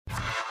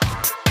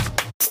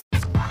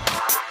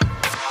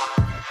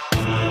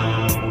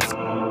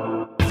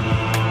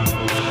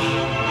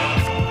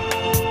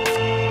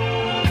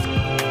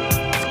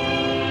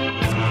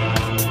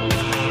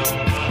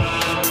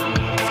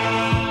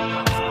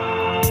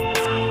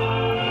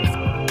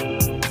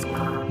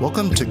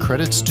Welcome to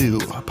Credits Due,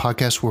 a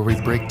podcast where we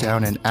break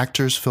down an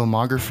actor's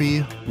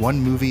filmography one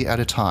movie at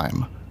a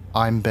time.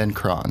 I'm Ben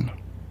Cron.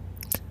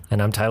 And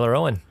I'm Tyler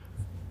Owen.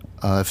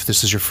 If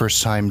this is your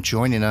first time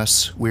joining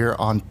us, we're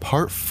on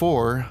part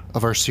 4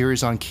 of our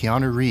series on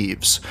Keanu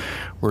Reeves,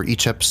 where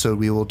each episode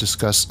we will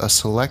discuss a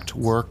select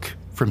work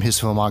from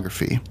his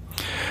filmography.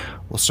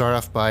 We'll start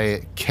off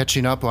by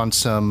catching up on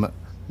some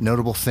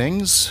notable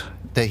things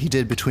that he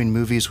did between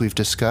movies we've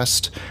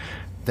discussed.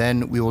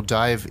 Then we will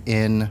dive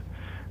in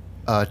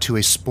to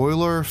a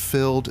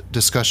spoiler-filled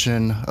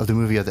discussion of the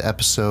movie of the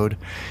episode.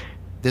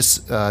 This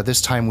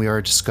time we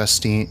are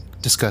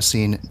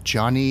discussing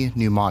Johnny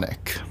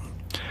Mnemonic.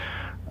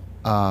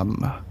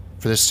 For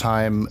this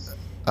time,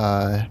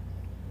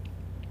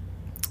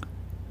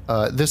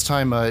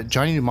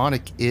 Johnny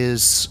Mnemonic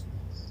is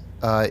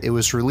it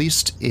was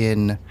released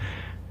in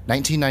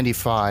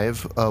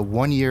 1995,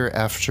 1 year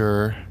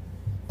after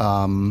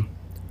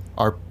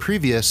our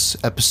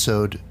previous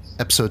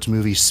episode's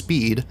movie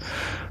Speed.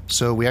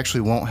 So we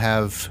actually won't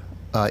have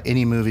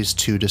any movies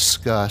to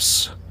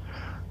discuss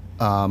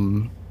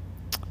in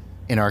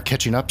our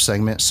catching up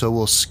segment. So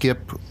we'll skip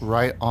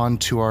right on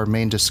to our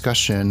main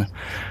discussion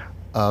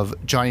of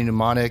Johnny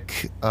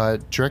Mnemonic,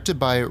 directed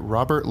by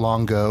Robert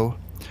Longo.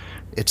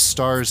 It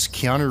stars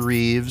Keanu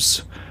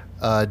Reeves,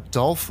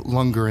 Dolph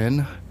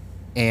Lundgren,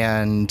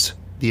 and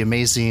the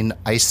amazing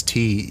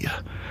Ice-T.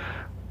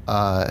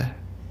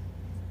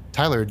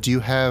 Tyler, do you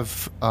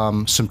have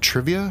some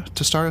trivia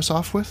to start us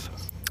off with?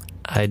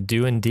 I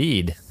do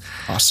indeed.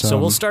 Awesome. So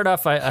we'll start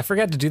off. I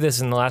forgot to do this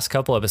in the last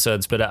couple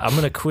episodes, but I'm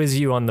going to quiz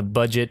you on the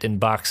budget and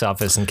box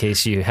office in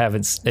case you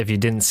haven't, if you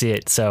didn't see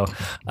it. So,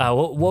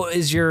 what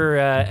is your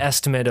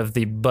estimate of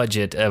the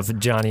budget of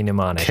Johnny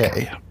Mnemonic?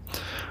 Okay.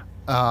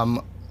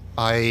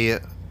 I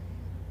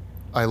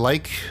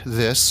like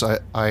this.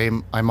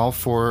 I'm all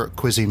for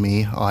quizzing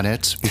me on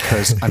it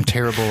because I'm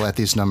terrible at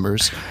these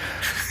numbers.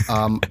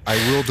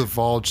 I will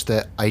divulge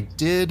that I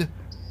did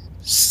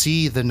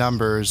see the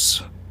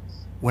numbers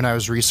when I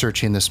was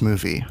researching this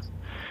movie.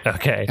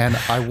 Okay. And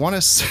I want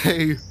to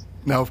say,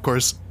 now of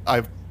course,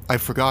 I've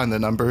forgotten the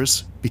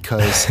numbers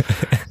because,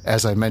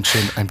 as I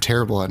mentioned, I'm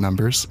terrible at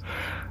numbers.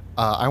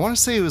 I want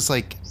to say it was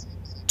like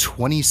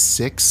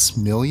 26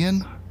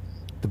 million,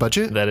 the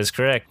budget. That is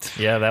correct.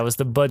 Yeah, that was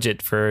the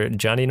budget for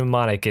Johnny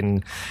Mnemonic,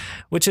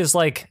 which is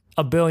like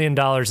 $1 billion in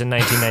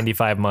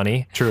 1995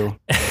 money. True.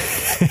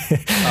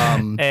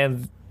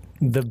 And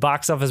the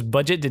box office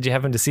budget, did you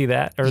happen to see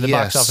that? Or the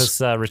Yes. box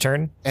office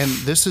return? And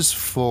this is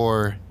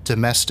for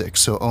domestic,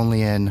 so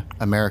only in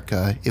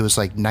America. It was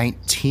like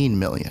 19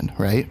 million,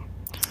 right?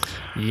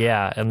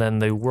 Yeah, and then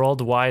the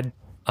worldwide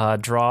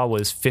draw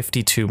was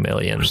 52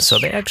 million. So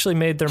they actually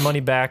made their money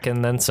back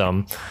and then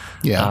some.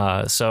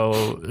 Yeah.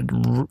 So,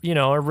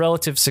 a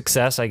relative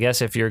success, I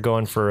guess, if you're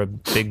going for a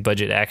big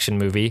budget action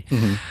movie.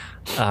 Mm-hmm.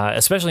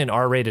 Especially an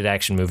R-rated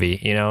action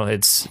movie,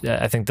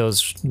 I think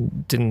those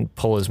didn't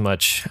pull as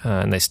much,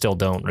 and they still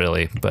don't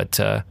really, but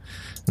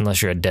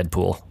unless you're a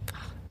Deadpool.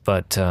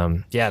 But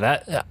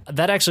that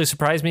actually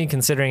surprised me,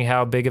 considering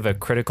how big of a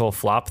critical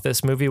flop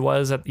this movie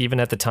was, even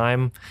at the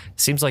time.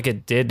 Seems like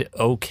it did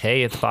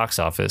okay at the box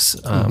office.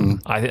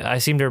 I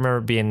seem to remember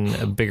it being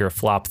a bigger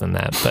flop than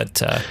that,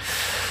 but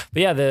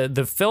yeah,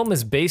 the film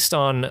is based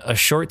on a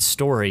short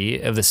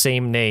story of the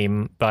same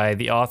name by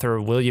the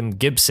author William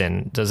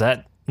Gibson. Does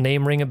that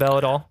name ring a bell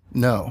at all?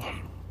 No.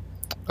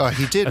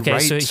 He did okay,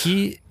 write. So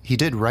he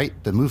did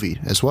write the movie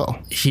as well.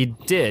 He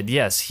did,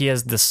 yes. He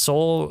has the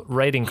sole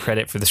writing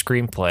credit for the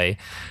screenplay.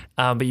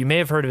 But you may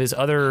have heard of his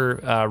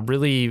other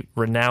really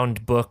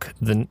renowned book,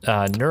 The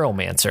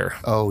Neuromancer.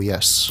 Oh,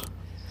 yes.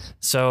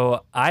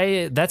 So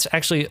that's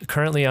actually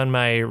currently on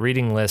my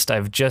reading list.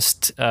 I've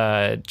just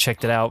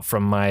checked it out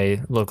from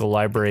my local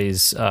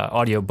library's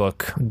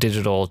audiobook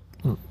digital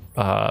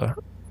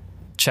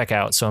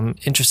checkout. So I'm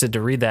interested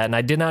to read that. And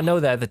I did not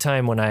know that at the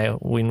time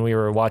when we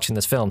were watching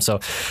this film. So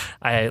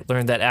I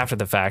learned that after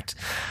the fact.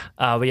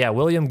 But yeah,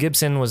 William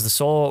Gibson was the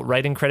sole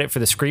writing credit for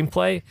the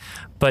screenplay.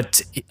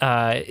 But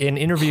in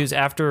interviews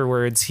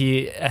afterwards,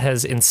 he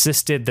has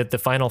insisted that the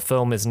final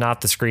film is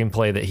not the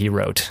screenplay that he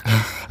wrote.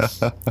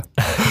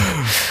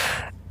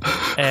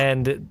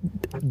 And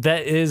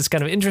that is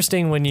kind of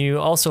interesting when you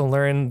also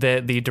learn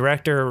that the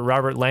director,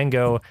 Robert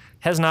Longo,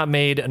 has not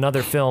made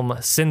another film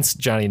since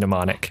Johnny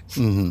Mnemonic.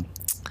 Mm-hmm.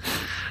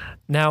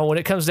 Now, when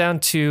it comes down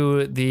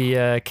to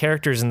the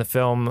characters in the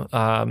film,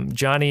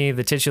 Johnny,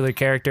 the titular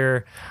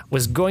character,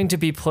 was going to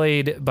be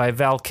played by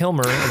Val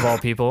Kilmer, of all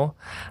people,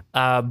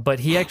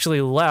 but he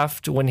actually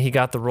left when he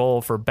got the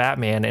role for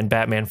Batman and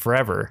Batman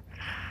Forever.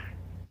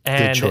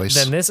 And good choice.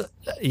 Then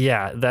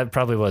that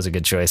probably was a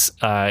good choice.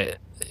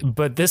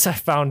 But this I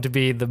found to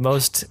be the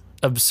most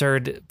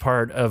absurd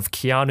part of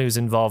Keanu's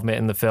involvement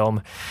in the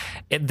film.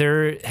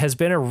 There has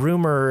been a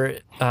rumor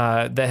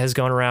that has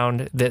gone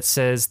around that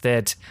says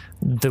that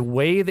the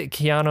way that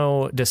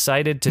Keanu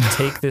decided to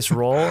take this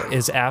role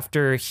is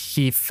after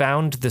he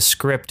found the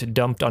script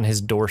dumped on his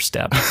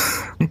doorstep.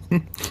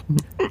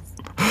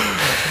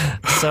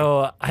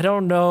 So I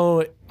don't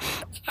know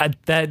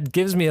that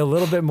gives me a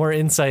little bit more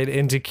insight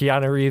into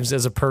Keanu Reeves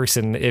as a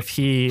person. If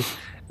he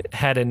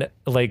had an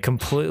like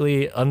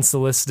completely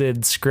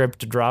unsolicited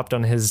script dropped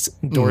on his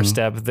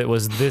doorstep that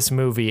was this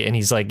movie, and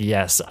he's like,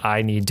 yes,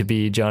 I need to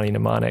be Johnny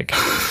Mnemonic.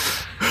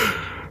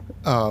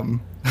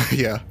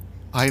 Yeah.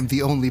 I am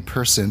the only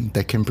person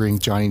that can bring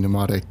Johnny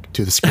Mnemonic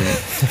to the screen.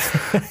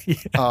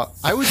 Yeah.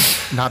 I would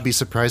not be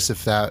surprised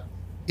if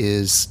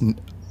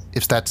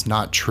that's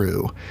not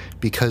true,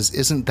 because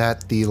isn't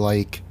that the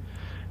like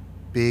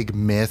big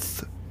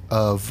myth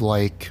of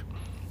like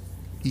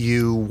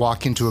you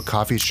walk into a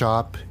coffee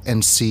shop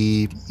and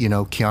see,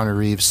 Keanu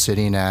Reeves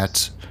sitting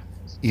at,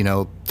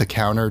 the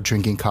counter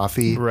drinking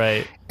coffee.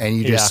 Right. And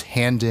you just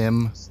hand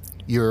him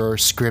your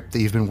script that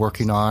you've been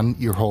working on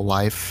your whole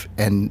life,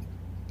 and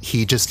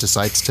he just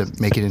decides to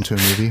make it into a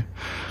movie.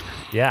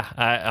 Yeah,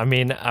 I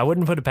mean, I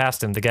wouldn't put it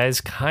past him. The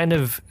guy's kind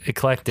of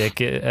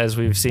eclectic, as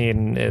we've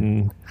seen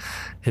in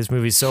his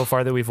movies so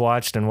far that we've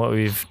watched, and what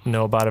we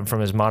know about him from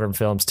his modern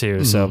films too.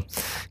 Mm-hmm. So,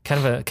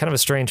 kind of a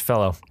strange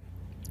fellow.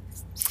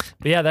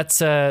 But yeah,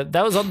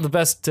 that was the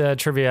best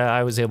trivia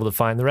I was able to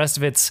find. The rest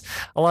of it's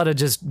a lot of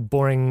just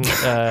boring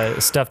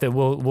stuff that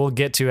we'll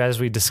get to as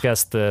we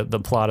discuss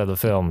the plot of the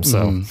film.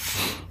 So,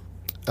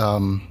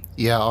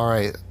 yeah, all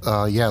right,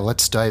 yeah,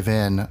 let's dive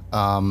in.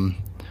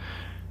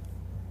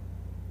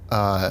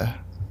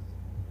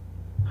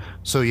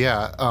 So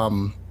yeah,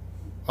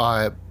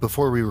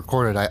 before we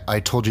recorded, I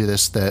told you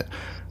this, that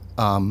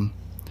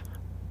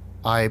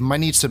I might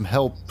need some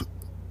help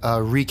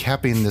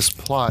recapping this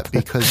plot,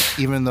 because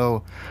even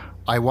though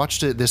I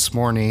watched it this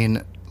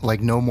morning,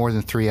 like no more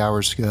than 3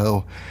 hours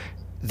ago,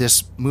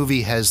 this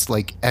movie has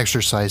like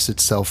exercised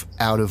itself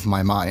out of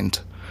my mind.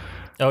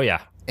 Oh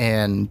yeah.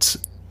 And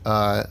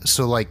let's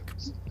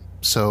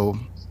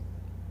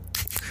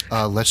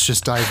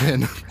just dive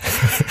in.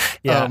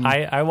 Yeah,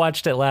 I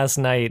watched it last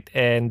night,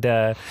 and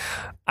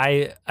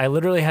I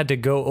literally had to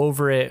go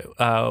over it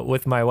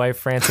with my wife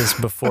Frances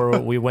before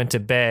we went to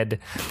bed,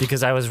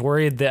 because I was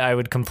worried that I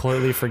would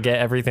completely forget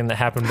everything that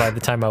happened by the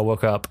time I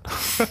woke up.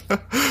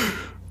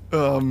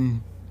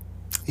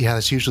 Yeah,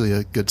 that's usually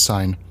a good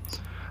sign.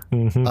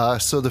 Mm-hmm.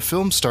 So the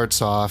film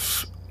starts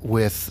off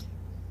with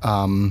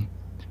a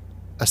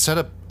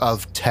setup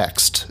of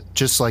text,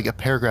 just like a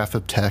paragraph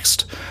of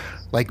text,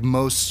 like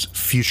most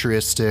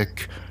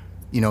futuristic,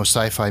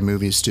 sci-fi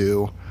movies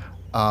do.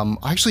 I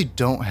actually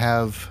don't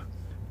have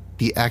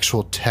the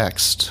actual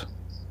text.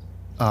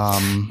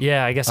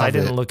 Yeah, I guess I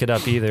didn't look it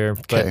up either.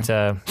 Okay.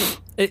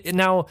 But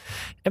now,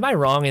 am I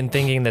wrong in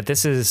thinking that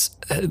this was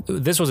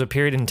a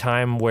period in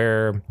time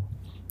where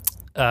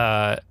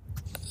a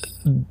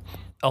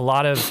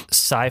lot of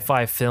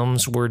sci-fi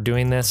films were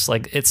doing this?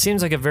 Like, it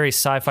seems like a very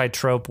sci-fi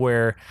trope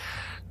where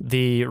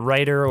the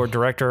writer or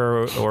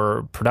director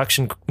or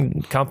production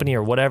company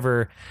or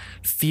whatever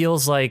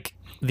feels like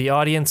the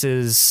audience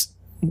is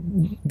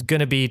going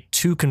to be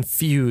too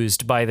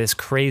confused by this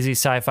crazy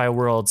sci-fi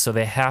world, so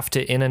they have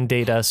to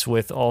inundate us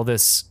with all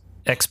this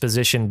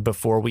exposition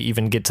before we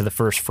even get to the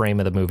first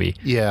frame of the movie.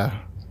 Yeah.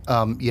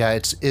 Yeah,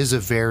 it's a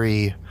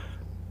very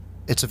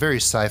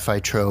sci-fi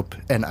trope,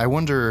 and I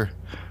wonder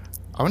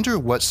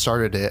what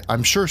started it.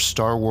 I'm sure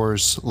Star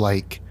Wars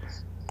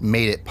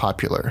made it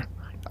popular.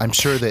 I'm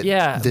sure that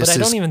but I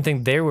don't even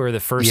think they were the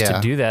first to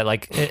do that.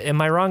 Like,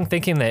 am I wrong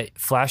thinking that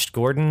Flash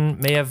Gordon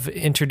may have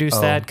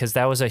introduced that? Because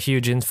that was a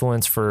huge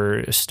influence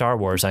for Star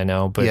Wars, I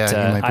know. But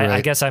right.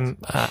 I guess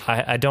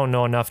I don't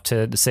know enough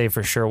to say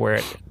for sure where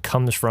it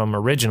comes from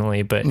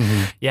originally. But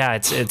yeah,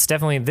 it's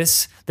definitely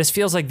this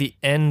feels like the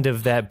end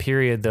of that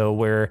period,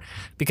 though,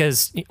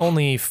 because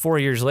only 4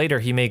 years later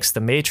he makes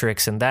The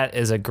Matrix, and that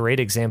is a great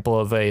example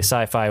of a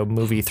sci-fi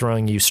movie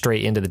throwing you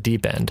straight into the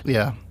deep end.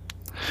 Yeah.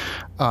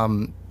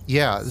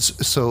 Yeah,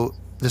 so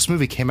this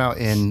movie came out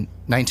in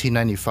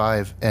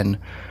 1995, and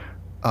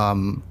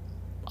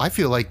I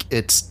feel like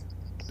it's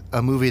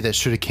a movie that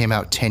should have came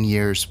out 10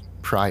 years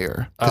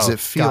prior, because it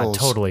feels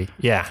totally,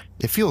 yeah,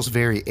 it feels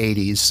very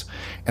 80s,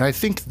 and I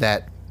think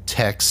that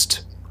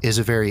text is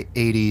a very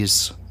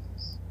 80s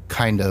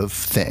kind of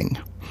thing.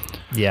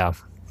 Yeah,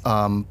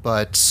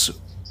 but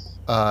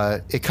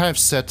it kind of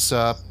sets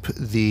up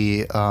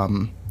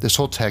this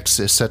whole text.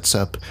 It sets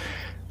up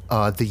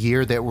the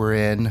year that we're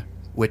in,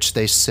 which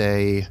they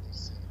say,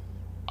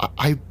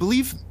 I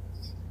believe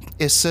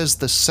it says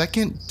the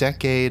second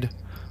decade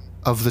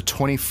of the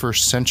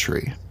 21st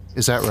century.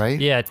 Is that right?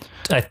 Yeah,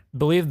 I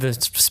believe the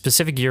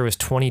specific year was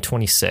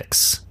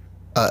 2026.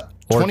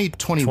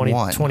 2021.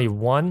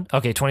 2021?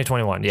 Okay,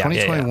 2021. Yeah,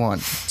 2021. Yeah.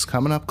 It's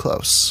coming up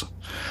close.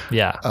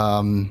 Yeah.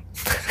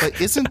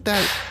 But isn't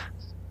that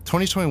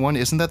 2021?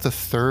 Isn't that the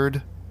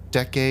third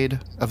decade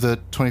of the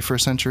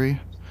 21st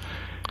century?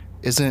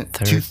 Isn't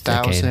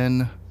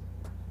 2000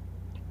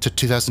 to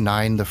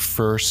 2009 the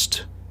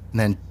first, and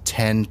then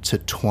 10 to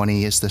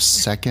 20 is the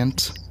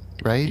second,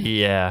 right?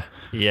 Yeah,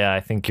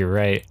 I think you're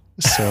right.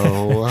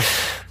 So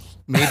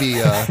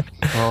maybe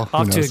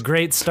off to a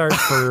great start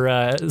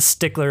for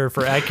stickler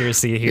for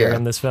accuracy here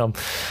in this film.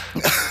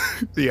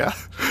 Yeah,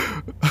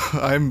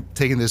 I'm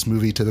taking this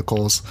movie to the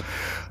coals.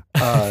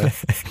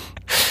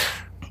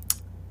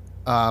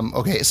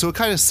 Okay, so it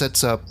kind of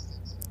sets up.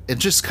 It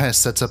just kind of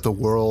sets up the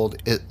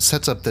world. It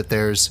sets up that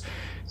there's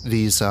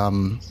these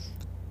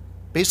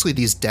basically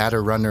these data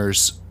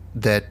runners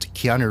that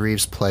Keanu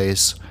Reeves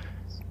plays,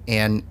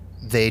 and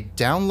they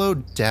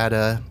download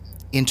data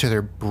into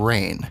their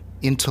brain,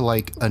 into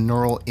like a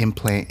neural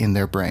implant in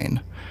their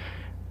brain.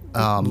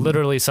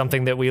 Literally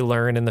something that we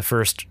learn in the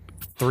first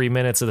 3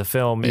 minutes of the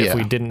film if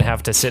we didn't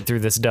have to sit through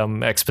this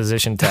dumb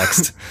exposition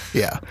text.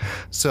 Yeah.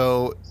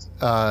 So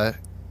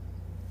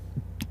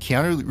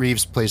Keanu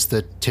Reeves plays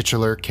the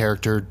titular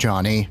character,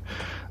 Johnny.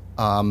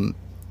 And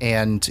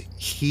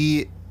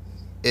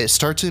it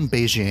starts in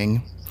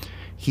Beijing.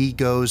 He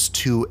goes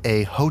to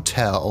a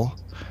hotel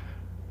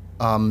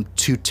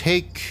to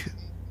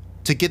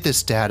get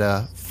this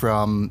data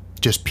from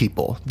just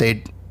people.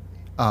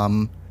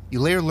 You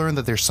later learn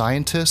that they're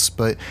scientists,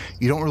 but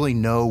you don't really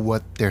know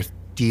what their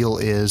deal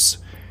is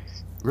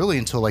really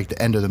until like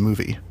the end of the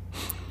movie.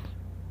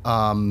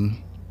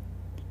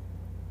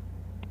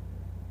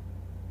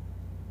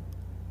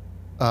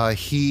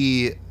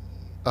 He's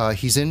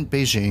in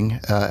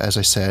Beijing, as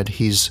I said.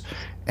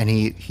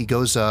 He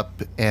goes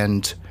up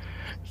and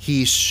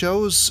he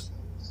shows.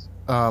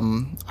 I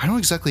don't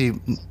exactly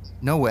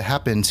know what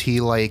happens. He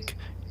like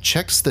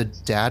checks the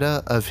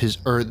data of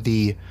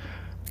the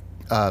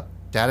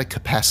data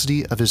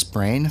capacity of his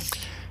brain.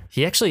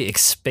 He actually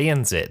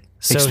expands it.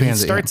 So he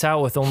starts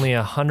out with only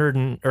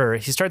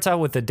he starts out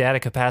with the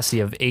data capacity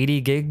of 80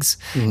 gigs,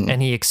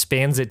 and he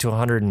expands it to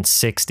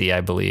 160,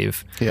 I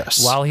believe.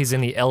 Yes. While he's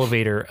in the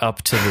elevator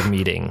up to the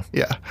meeting.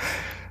 Yeah.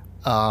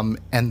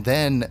 And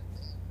then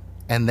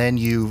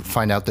you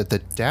find out that the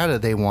data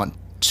they want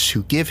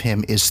to give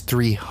him is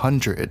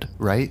 300,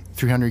 right?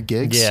 300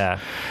 gigs. Yeah.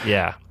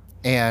 Yeah.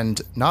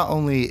 And not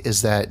only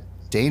is that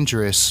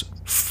dangerous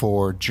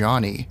for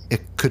Johnny,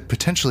 it could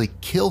potentially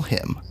kill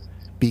him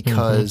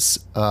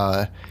because,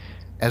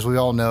 as we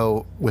all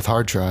know with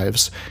hard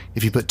drives,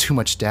 if you put too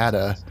much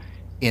data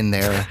in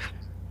there,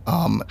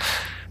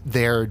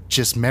 their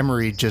just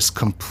memory just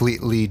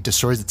completely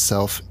destroys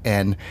itself,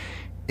 and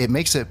it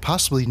makes it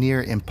possibly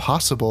near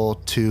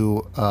impossible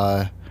to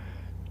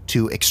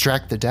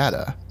extract the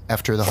data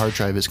after the hard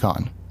drive is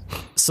gone.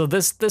 So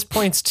this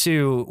points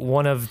to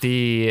one of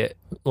the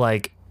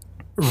like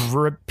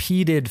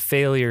repeated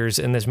failures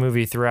in this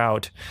movie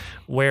throughout,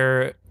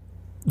 where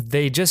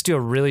they just do a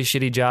really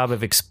shitty job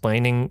of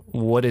explaining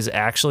what is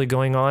actually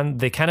going on.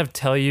 They kind of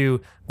tell you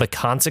the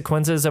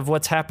consequences of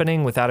what's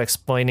happening without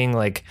explaining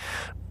like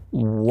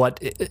what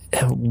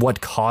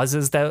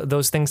causes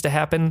those things to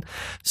happen.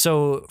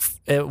 So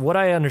what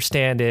I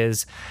understand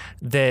is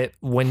that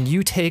when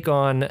you take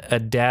on a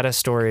data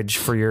storage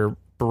for your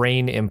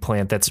brain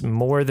implant that's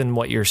more than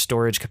what your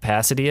storage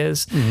capacity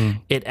is,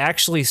 it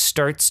actually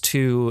starts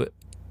to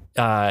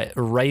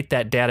write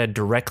that data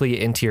directly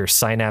into your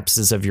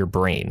synapses of your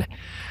brain.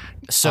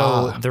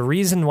 So the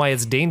reason why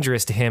it's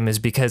dangerous to him is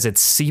because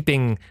it's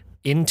seeping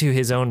into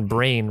his own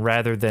brain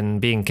rather than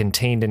being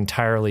contained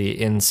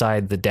entirely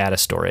inside the data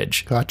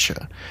storage.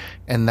 Gotcha.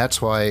 And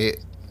that's why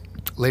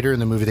later in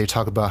the movie they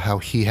talk about how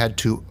he had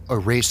to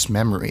erase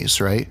memories,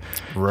 right?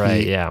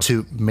 Right,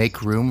 to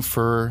make room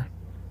for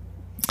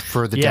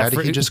the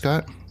data he just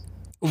got.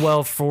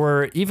 Well,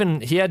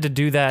 he had to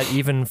do that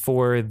even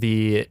for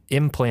the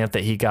implant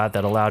that he got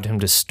that allowed him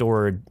to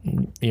store,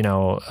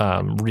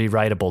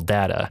 rewritable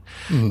data.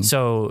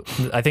 So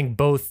I think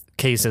both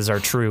cases are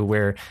true,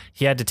 where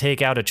he had to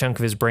take out a chunk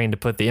of his brain to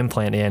put the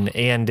implant in,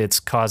 and it's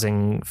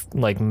causing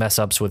like mess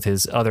ups with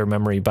his other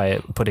memory by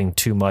putting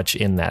too much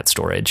in that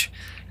storage.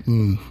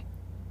 A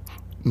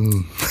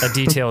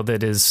detail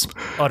that is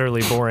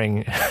utterly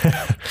boring.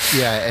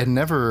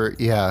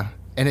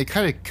 And it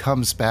kind of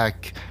comes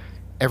back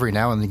every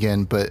now and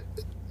again, but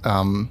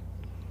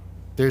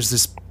there's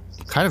this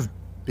kind of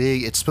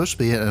big, it's supposed to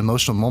be an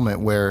emotional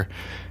moment where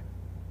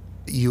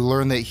you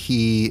learn that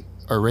he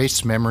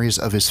erased memories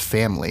of his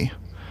family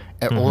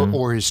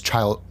or his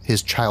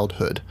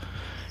childhood.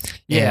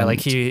 Yeah, and like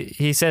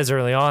he says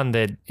early on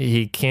that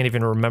he can't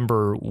even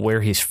remember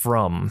where he's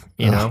from,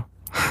 you know?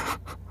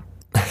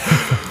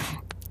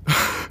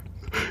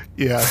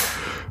 Yeah.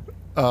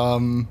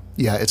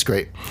 It's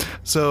great.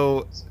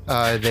 So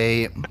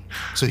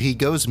he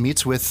goes,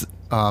 meets with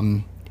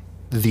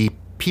the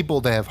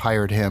people that have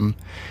hired him,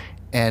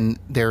 and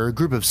they're a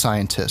group of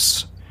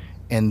scientists,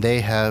 and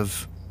they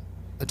have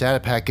a data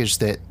package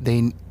that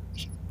they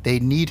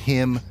need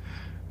him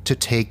to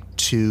take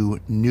to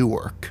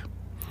Newark,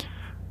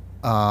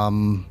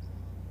 and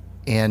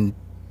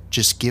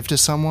just give to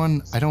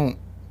someone.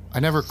 I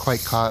never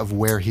quite caught of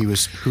who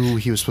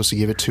he was supposed to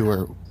give it to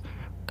or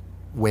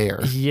where.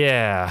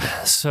 Yeah,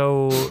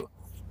 so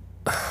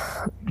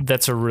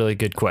that's a really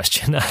good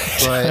question.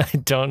 I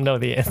don't know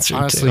the answer.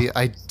 Honestly,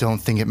 I don't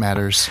think it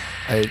matters.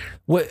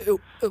 What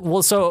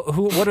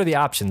are the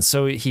options?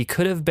 So he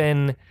could have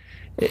been.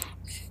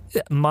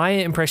 My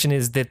impression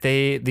is that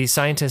the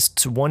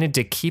scientists wanted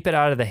to keep it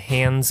out of the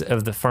hands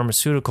of the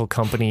pharmaceutical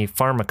company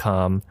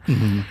Pharmacom,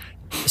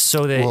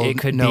 so that it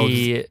could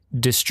be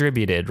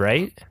distributed,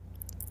 right?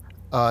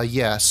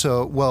 Yeah.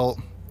 So,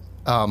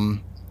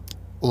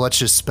 let's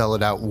just spell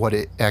it out what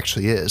it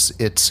actually is.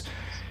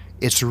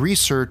 It's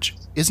research,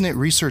 isn't it?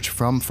 Research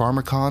from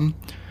Pharmacon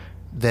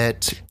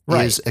that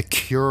is a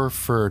cure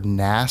for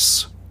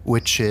NAS,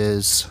 which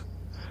is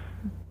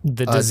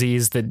the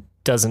disease that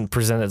doesn't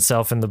present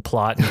itself in the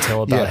plot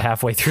until about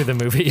halfway through the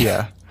movie.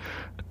 Yeah.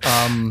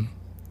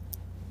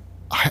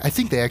 I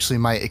think they actually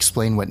might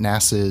explain what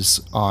NAS is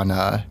on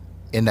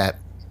in that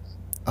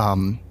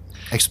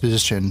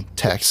exposition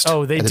text.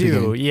 Oh, they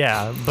do,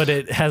 yeah. But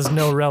it has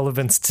no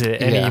relevance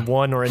to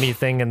anyone or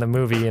anything in the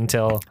movie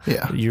until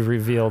you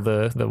reveal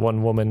the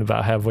one woman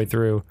about halfway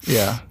through.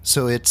 Yeah.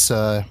 So it's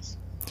a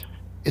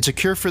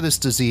cure for this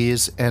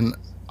disease, and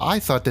I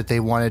thought that they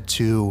wanted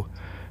to.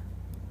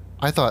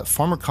 I thought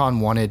Pharmacon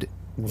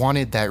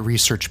wanted that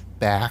research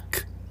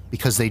back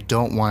because they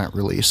don't want it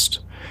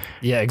released.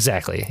 Yeah,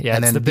 exactly. Yeah,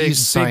 and it's then the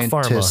these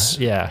scientists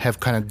pharma. have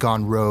kind of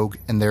gone rogue,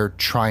 and they're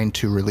trying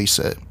to release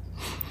it.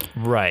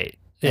 Right.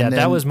 Yeah, And then,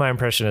 that was my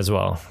impression as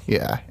well.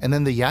 Yeah, and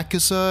then the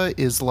Yakuza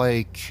is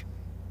like,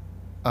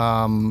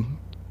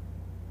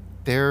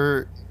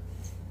 they're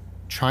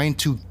trying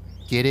to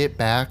get it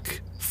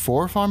back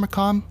for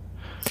Pharmacon.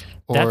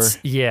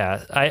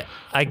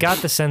 I got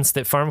the sense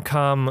that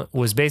Pharmacom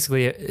was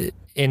basically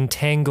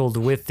entangled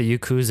with the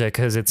Yakuza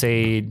because it's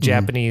a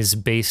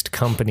Japanese-based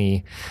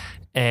company,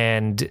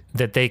 and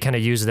that they kind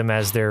of use them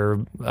as their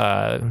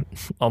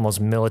almost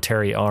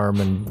military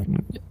arm,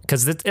 and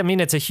because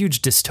it's a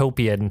huge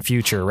dystopian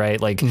future,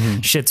 right? Like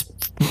shit's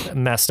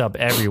messed up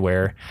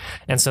everywhere,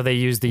 and so they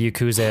use the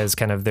Yakuza as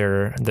kind of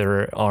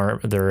their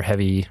arm, their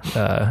heavy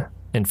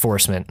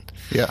enforcement.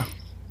 Yeah.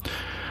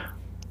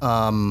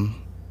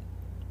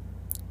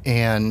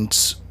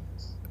 And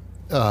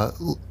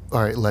all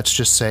right, let's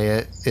just say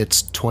it.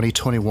 It's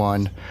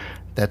 2021.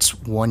 That's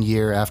 1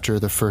 year after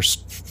the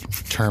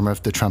first term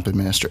of the Trump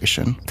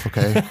administration.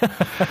 Okay,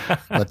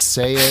 let's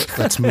say it.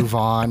 Let's move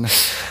on.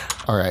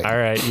 All right. All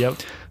right. Yep.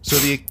 So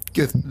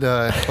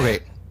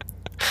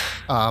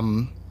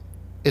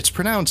it's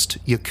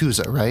pronounced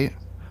Yakuza, right?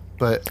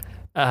 But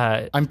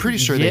I'm pretty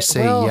sure they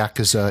say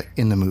Yakuza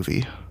in the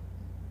movie.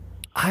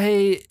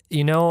 I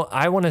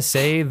want to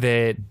say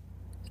that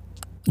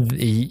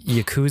the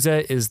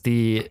Yakuza is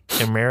the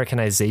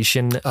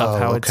Americanization of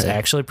how it's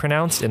actually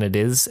pronounced, and it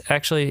is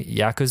actually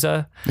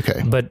Yakuza.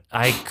 Okay. But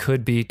I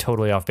could be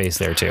totally off base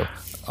there too.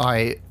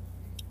 I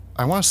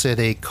want to say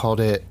they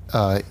called it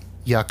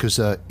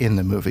Yakuza in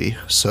the movie.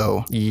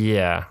 So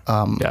yeah.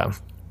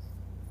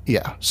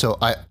 Yeah. So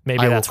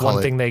maybe that's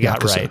one thing they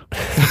got right.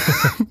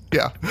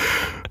 Yeah.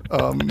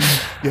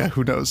 Yeah.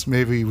 Who knows?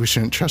 Maybe we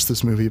shouldn't trust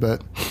this movie,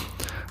 but.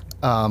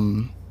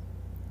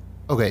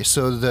 Okay,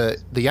 so the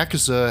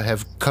Yakuza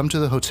have come to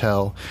the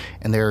hotel,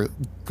 and they're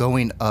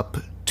going up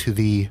to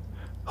the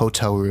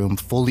hotel room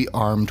fully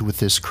armed with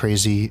this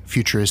crazy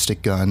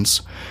futuristic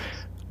guns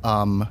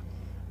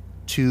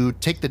to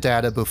take the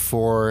data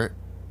before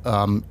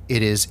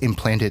it is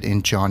implanted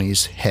in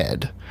Johnny's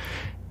head.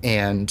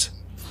 And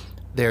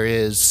there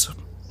is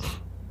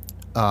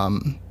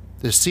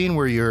the scene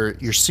where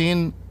you're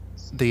seeing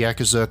the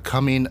Yakuza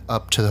coming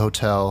up to the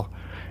hotel,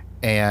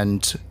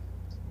 and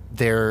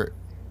the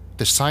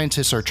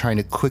scientists are trying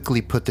to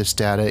quickly put this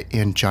data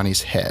in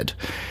Johnny's head.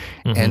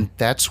 And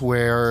that's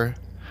where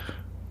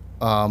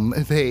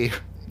they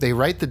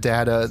write the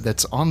data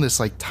that's on this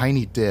like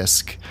tiny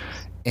disc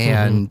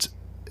and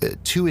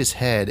to his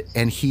head,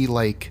 and he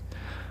like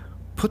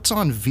puts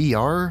on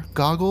VR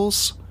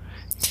goggles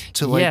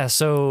to like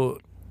so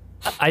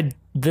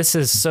this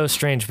is so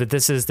strange, but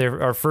this is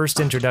our first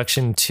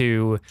introduction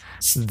to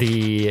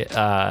the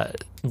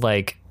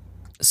like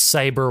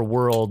cyber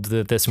world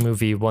that this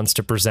movie wants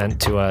to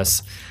present to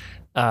us.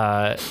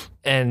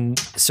 And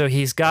so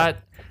he's got,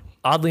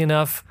 oddly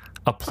enough,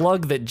 a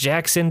plug that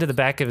jacks into the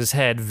back of his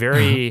head,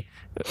 very,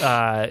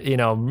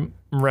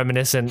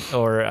 reminiscent,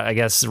 or I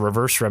guess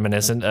reverse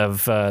reminiscent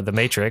of The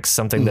Matrix,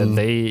 something that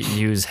they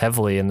use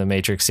heavily in the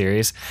Matrix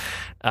series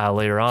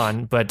later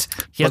on. But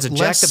he has a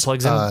jack that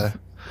plugs in.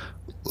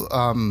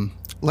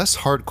 Less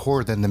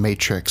hardcore than The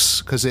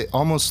Matrix, because it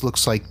almost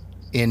looks like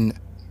in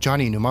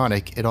Johnny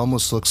Mnemonic, it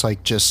almost looks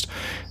like just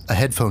a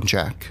headphone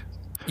jack.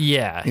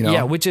 Yeah,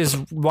 yeah, which is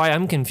why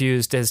I'm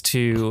confused as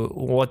to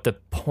what the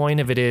point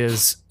of it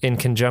is in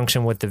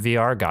conjunction with the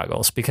VR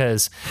goggles,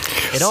 because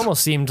it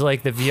almost seemed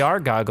like the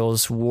VR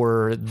goggles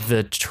were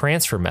the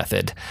transfer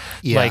method.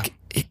 Yeah. Like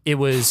it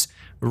was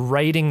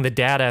writing the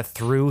data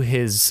through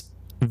his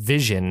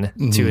vision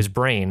to his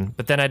brain,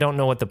 but then I don't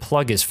know what the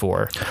plug is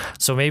for.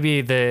 So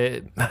maybe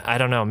I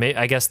don't know,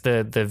 I guess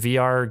the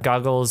VR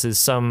goggles is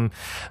some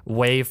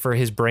way for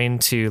his brain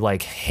to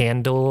like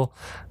handle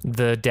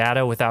the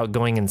data without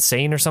going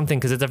insane or something,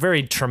 because it's a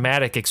very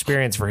traumatic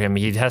experience for him.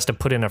 He has to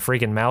put in a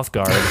freaking mouth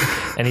guard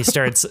and he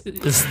starts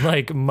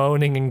like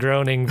moaning and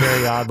groaning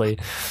very oddly.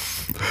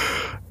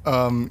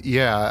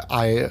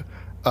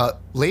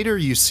 Later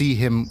you see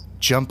him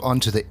jump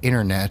onto the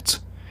internet.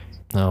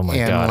 Oh my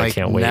God, I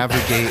can't wait.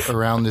 Navigate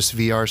around this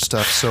VR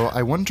stuff. So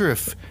I wonder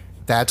if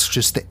that's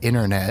just the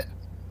internet.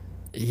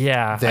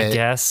 Yeah, I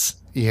guess.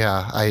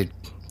 Yeah, I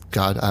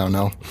don't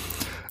know.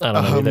 I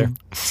don't know either.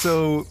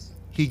 So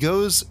he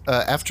goes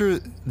after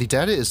the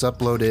data is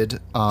uploaded.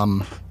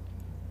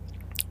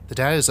 The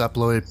data is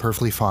uploaded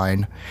perfectly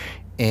fine,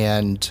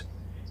 and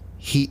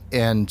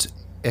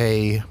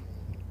a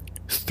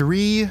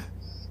three-part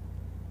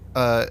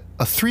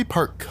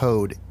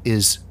code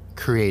is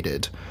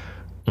created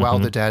while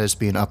the data is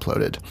being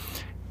uploaded.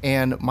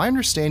 And my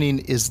understanding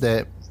is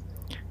that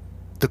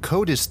the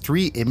code is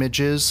 3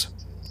 images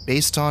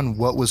based on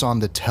what was on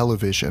the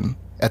television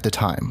at the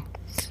time.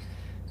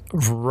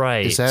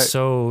 Right. Is that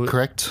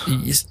correct?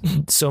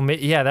 So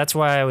yeah, that's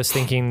why I was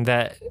thinking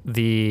that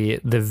the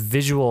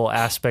visual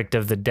aspect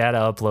of the data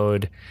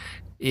upload,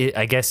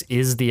 I guess,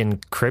 is the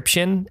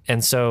encryption.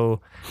 And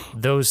so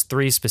those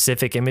 3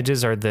 specific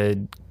images are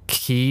the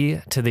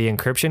key to the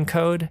encryption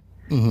code,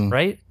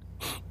 right?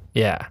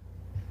 Yeah.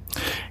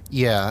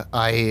 Yeah,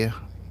 I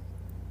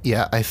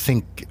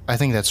think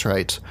that's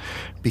right,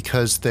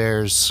 because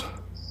there's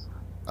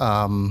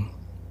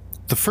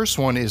the first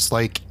one is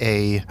like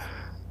it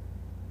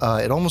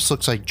almost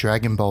looks like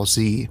Dragon Ball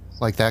Z,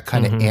 like that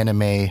kind of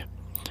anime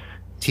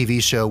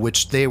TV show,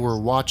 which they were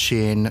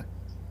watching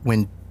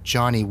when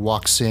Johnny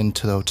walks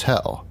into the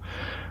hotel.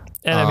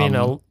 And I mean,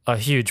 a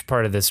huge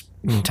part of this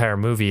entire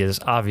movie is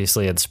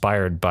obviously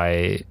inspired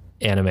by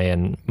anime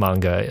and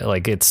manga.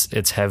 Like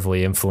it's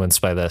heavily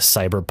influenced by the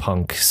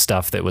cyberpunk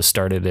stuff that was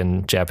started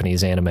in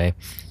Japanese anime.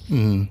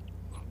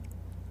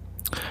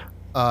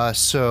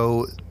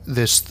 So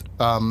this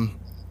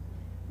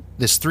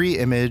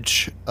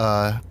 3-image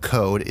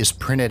code is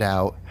printed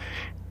out,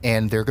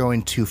 and they're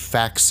going to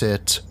fax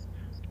it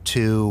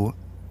to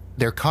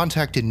their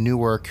contact in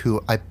Newark,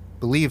 who I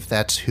believe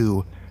that's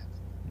who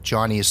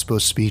Johnny is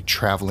supposed to be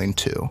traveling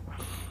to.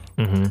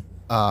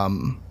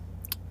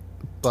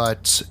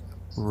 But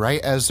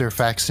right as they're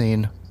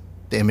faxing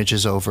the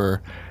images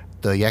over,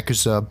 the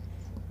Yakuza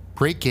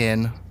break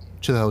in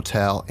to the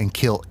hotel and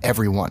kill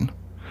everyone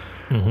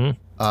in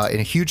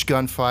a huge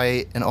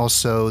gunfight. And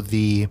also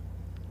the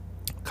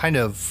kind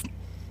of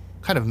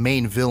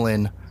main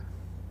villain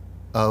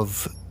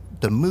of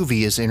the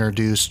movie is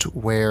introduced,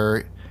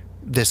 where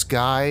this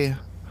guy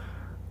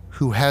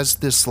who has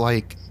this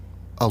like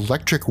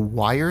electric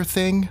wire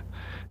thing,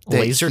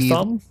 laser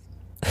thumb.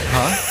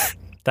 Huh?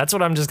 That's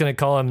what I'm just gonna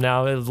call him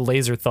now,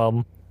 laser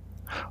thumb.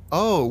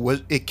 Oh,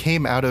 it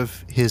came out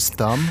of his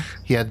thumb?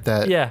 He had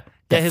that. Yeah,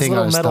 his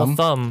little metal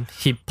thumb.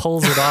 He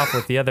pulls it off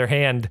with the other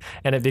hand,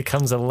 and it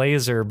becomes a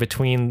laser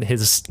between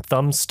his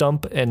thumb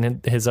stump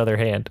and his other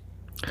hand.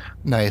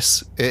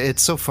 Nice.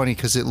 It's so funny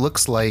because it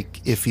looks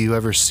like if you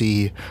ever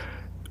see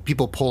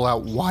people pull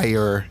out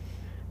wire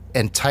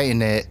and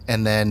tighten it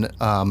and then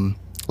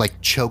like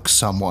choke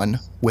someone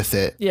with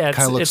it. Yeah,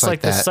 it's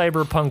like the that.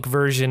 cyberpunk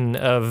version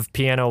of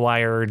piano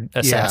wire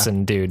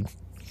assassin dude.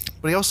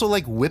 But he also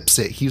like whips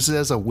it. He uses it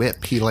as a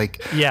whip. He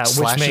like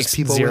which makes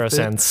people 0 with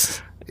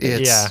sense.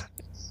 It's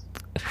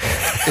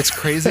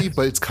crazy,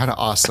 but it's kind of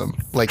awesome.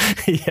 Like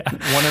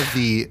one of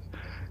the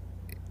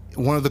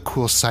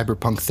cool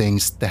cyberpunk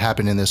things that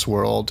happen in this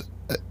world.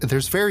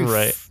 There's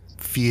very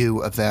few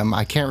of them.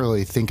 I can't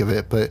really think of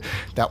it, but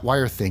that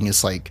wire thing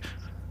is like,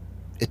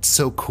 it's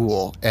so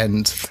cool.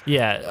 And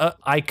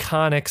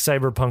iconic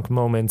cyberpunk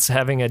moments.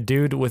 Having a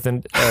dude with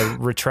a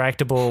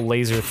retractable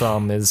laser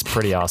thumb is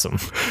pretty awesome.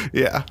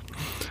 Yeah.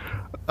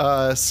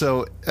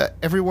 So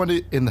everyone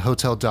in the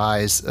hotel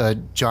dies.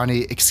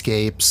 Johnny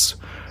escapes.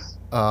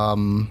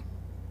 And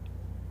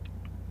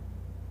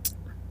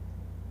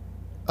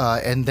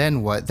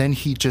then what? Then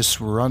he just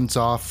runs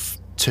off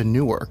to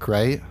Newark,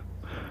 right?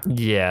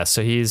 Yeah,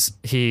 so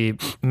he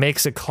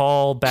makes a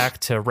call back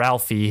to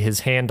Ralphie,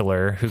 his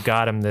handler, who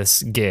got him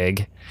this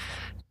gig,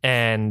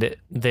 and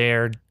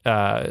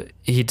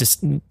he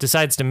just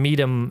decides to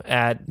meet him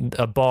at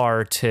a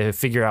bar to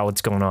figure out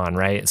what's going on,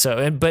 right?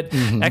 So, but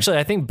actually,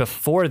 I think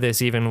before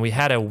this, even we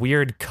had a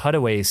weird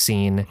cutaway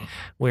scene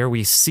where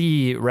we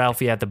see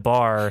Ralphie at the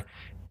bar,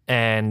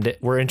 and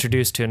we're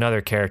introduced to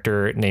another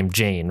character named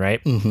Jane,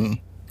 right?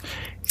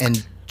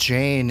 And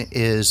Jane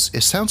it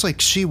sounds like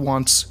she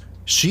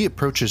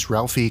approaches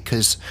Ralphie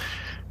because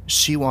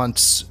she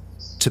wants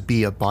to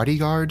be a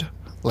bodyguard.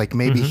 Like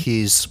maybe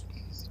he's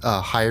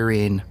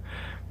hiring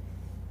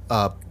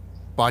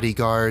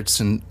bodyguards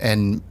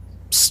and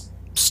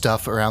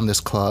stuff around this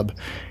club.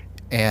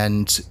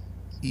 And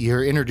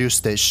you're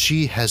introduced that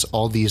she has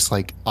all these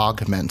like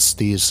augments,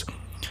 these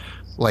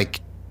like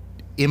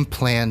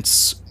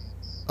implants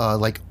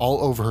like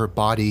all over her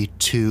body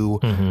to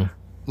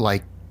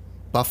like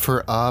buff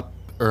her up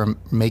or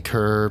make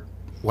her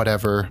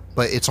whatever,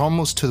 but it's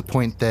almost to the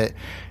point that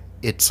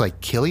it's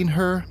like killing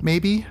her,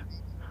 maybe.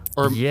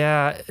 Or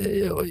because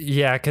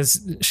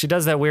she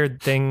does that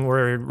weird thing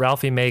where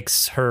Ralphie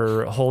makes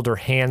her hold her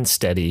hand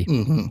steady,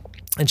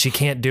 and she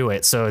can't do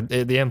it. So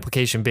the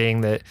implication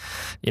being that,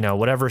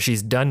 whatever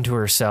she's done to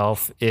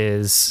herself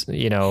is,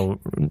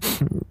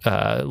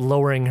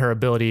 lowering her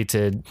ability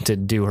to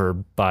do her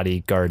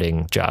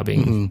bodyguarding,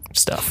 jobbing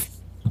stuff.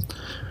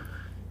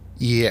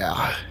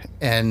 Yeah,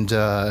 and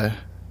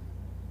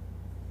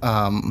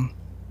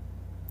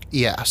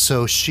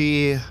so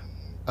she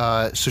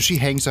so she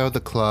hangs out at the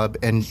club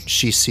and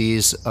she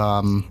sees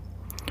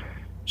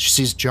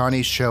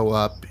Johnny show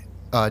up.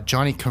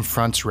 Johnny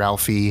confronts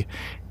Ralphie,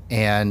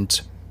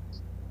 and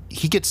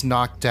he gets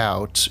knocked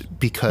out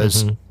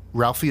because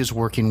Ralphie is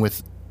working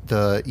with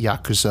the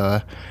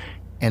Yakuza,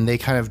 and they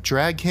kind of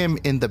drag him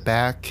in the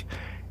back,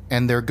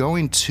 and they're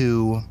going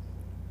to,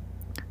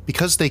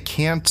 because they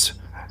can't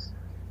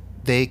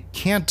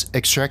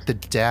extract the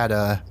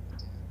data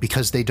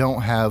because they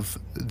don't have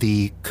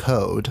the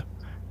code.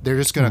 They're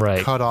just going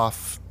to cut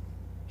off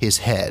his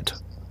head.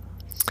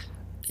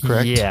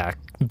 Correct? Yeah,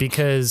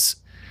 because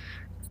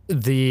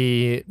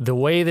the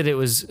way that it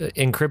was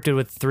encrypted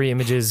with 3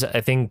 images,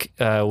 I think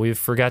we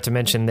forgot to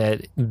mention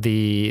that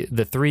the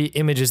 3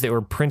 images that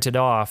were printed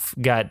off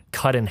got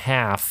cut in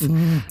half.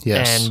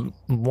 Yes. And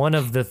one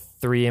of the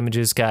 3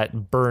 images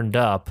got burned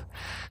up.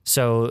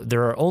 So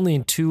there are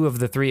only 2 of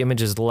the 3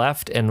 images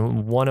left,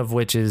 and one of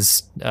which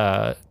is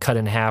cut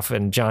in half,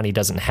 and Johnny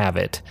doesn't have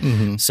it.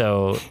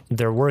 So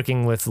they're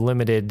working with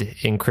limited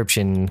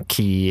encryption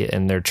key,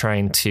 and they're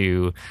trying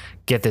to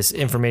get this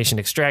information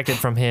extracted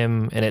from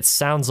him. And it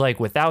sounds like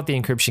without the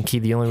encryption key,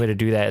 the only way to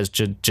do that is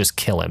to just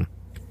kill him.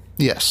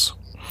 Yes.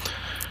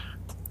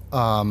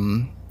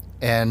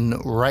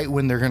 And right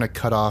when they're going to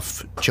cut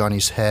off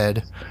Johnny's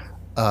head,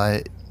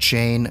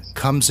 Jane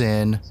comes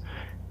in,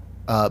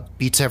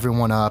 beats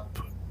everyone up,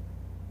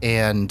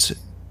 and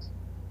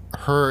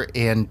her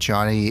and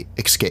Johnny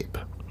escape.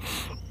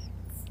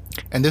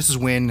 And this is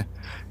when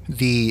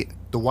the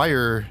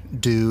wire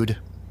dude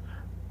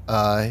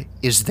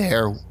is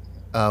there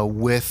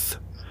with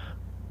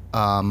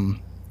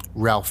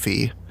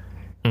Ralphie.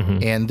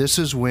 And this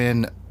is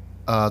when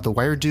the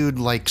wire dude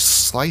like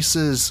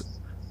slices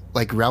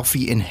like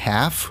Ralphie in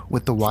half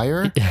with the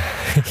wire. Yeah.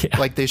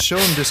 Like they show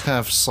him just kind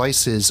of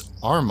slice his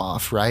arm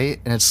off, right?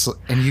 And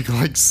you can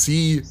like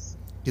see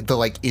the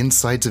like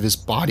insides of his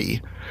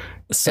body.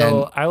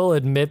 So I will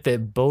admit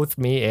that both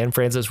me and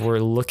Francis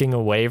were looking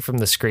away from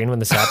the screen when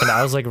this happened.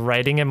 I was like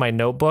writing in my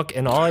notebook,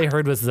 and all I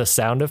heard was the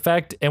sound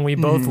effect, and we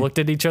both looked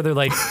at each other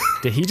like,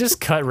 did he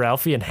just cut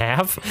Ralphie in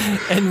half?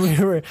 And we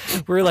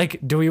were like,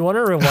 do we want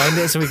to rewind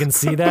it so we can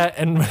see that?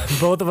 And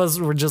both of us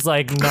were just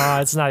like, nah,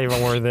 it's not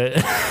even worth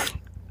it.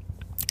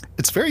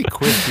 It's very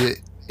quick.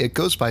 It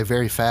goes by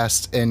very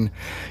fast, and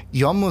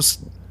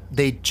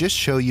they just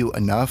show you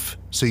enough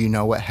so you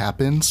know what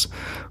happens,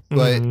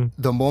 but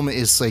the moment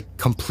is like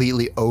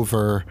completely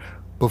over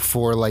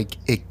before like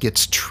it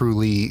gets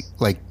truly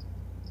like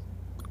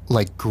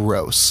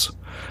gross.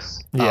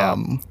 Yeah.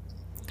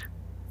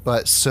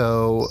 But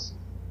so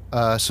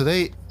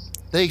they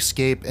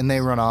escape and they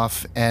run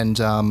off, and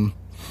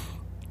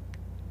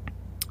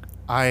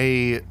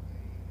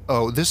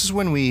this is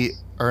when we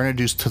are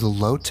introduced to the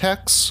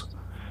Low-Techs,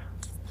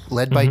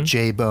 led by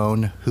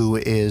J-Bone, who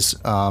is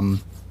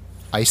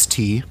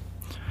Ice-T,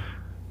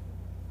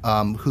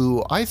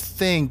 who I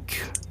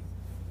think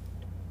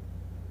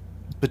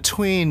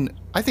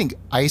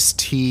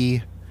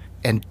Ice-T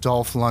and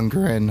Dolph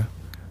Lundgren,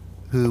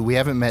 who we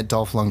haven't met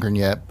Dolph Lundgren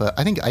yet, but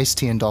I think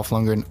Ice-T and Dolph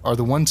Lundgren are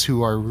the ones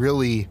who are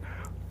really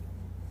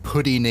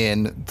putting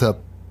in the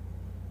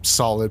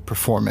solid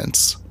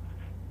performance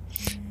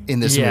in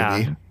this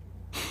movie.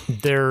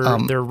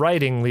 Their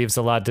writing leaves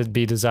a lot to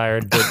be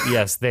desired, but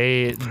yes,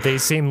 they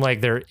seem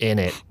like they're in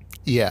it.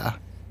 Yeah.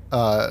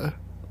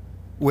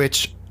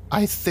 Which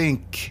I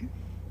think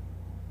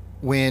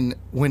when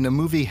a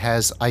movie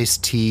has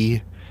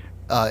Ice-T,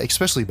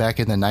 especially back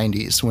in the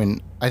 90s,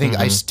 when I think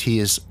Ice-T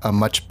is a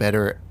much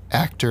better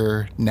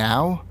actor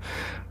now,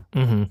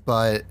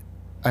 but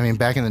I mean,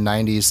 back in the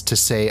 90s, to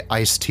say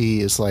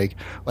Ice-T is like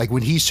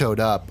when he showed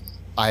up,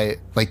 the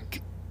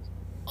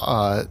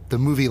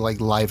movie like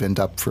livened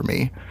up for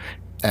me,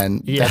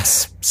 and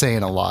that's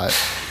saying a lot.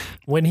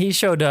 When he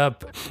showed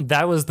up,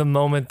 that was the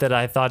moment that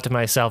I thought to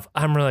myself,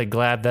 I'm really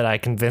glad that I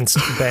convinced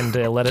Ben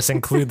to let us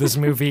include this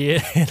movie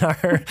in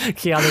our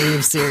Keanu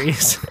Reeves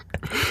series.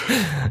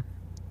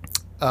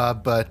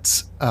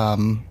 But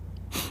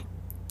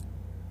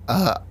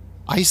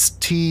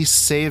Ice-T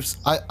saves...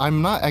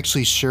 I'm not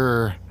actually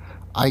sure.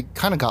 I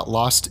kind of got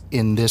lost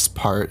in this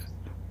part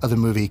of the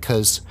movie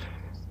because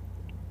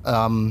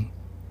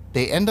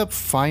they end up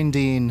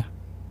finding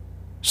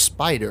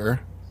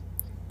Spider,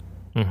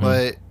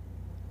 but...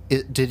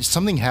 did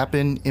something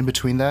happen in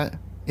between that?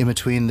 In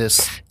between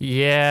this?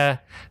 Yeah,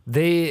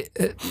 they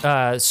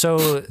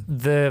so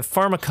the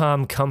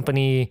Pharmacom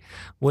company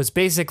was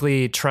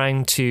basically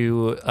trying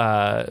to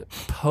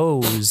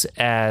pose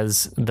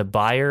as the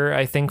buyer,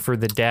 I think, for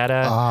the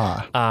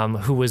data,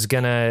 who was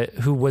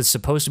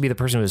supposed to be the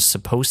person who was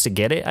supposed to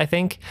get it, I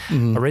think,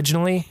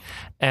 originally.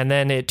 And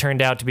then it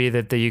turned out to be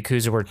that the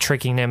Yakuza were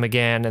tricking him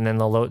again, and then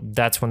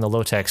that's when the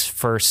Low-Techs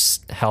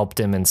first helped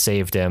him and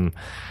saved him.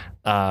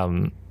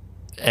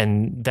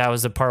 And that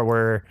was the part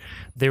where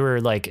they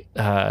were like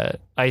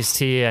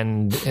Ice-T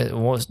and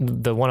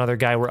the one other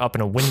guy were up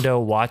in a window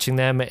watching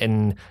them,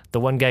 and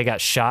the one guy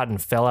got shot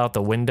and fell out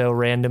the window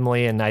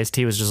randomly, and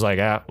Ice-T was just like,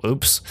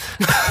 oops.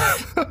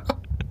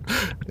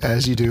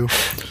 As you do.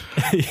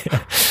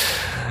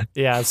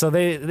 Yeah, so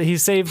he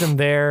saved them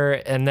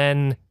there, and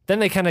then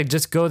they kind of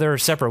just go their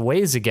separate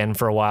ways again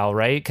for a while,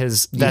 right?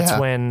 Because that's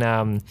when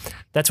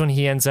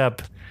he ends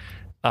up.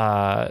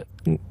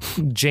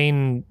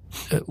 Jane,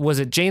 was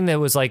it Jane that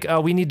was like,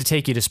 "Oh, we need to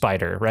take you to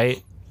Spider,"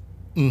 right?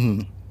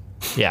 Mm-hmm.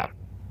 Yeah.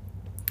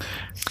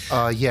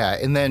 Yeah,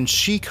 and then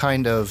Jane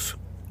kind of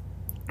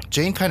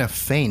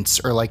faints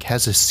or like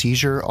has a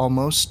seizure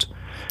almost.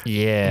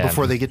 Yeah.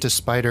 Before they get to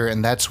Spider,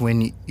 and that's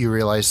when you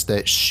realize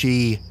that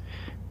she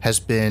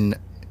has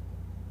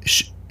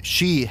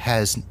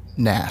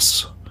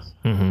NAS.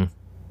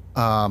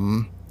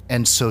 Mm-hmm.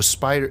 And so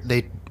Spider,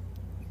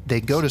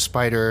 they go to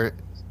Spider,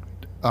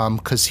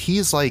 because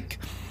he's like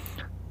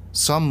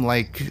some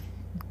like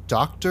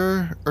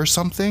doctor or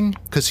something,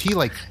 because he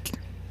like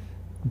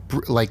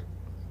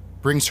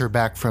brings her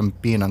back from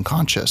being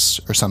unconscious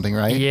or something,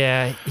 right?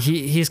 Yeah,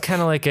 he's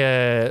kind of like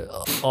a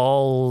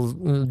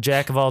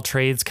jack of all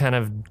trades kind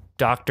of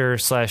doctor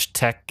 /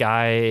 tech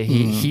guy.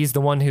 He's the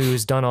one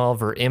who's done all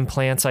of her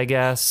implants, I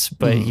guess,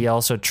 but he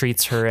also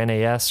treats her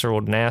NAS or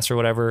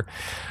whatever.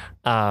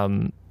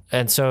 And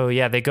so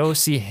yeah, they go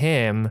see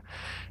him,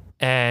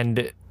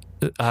 and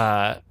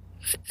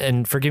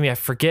forgive me, I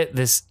forget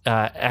this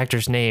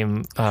actor's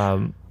name.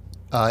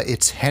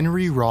 It's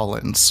Henry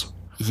Rollins.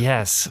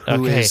 Yes.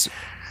 Okay.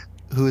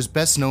 Who is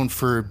best known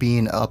for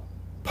being a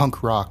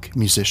punk rock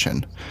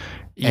musician.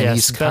 And yes,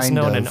 he's best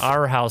known in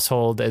our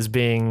household as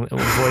being the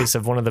voice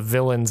of one of the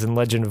villains in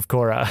Legend of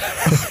Korra.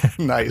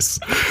 Nice.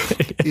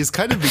 He's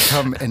kind of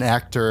become an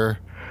actor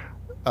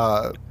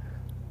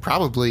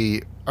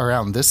probably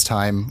around this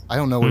time. I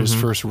don't know what his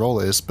first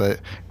role is, but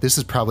this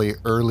is probably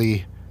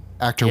early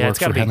actor work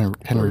for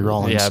Henry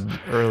Rollins. Yeah,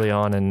 early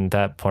on in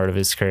that part of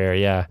his career,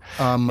 yeah.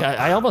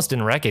 I almost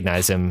didn't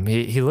recognize him.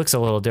 He looks a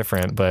little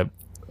different, but...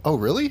 Oh,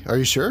 really? Are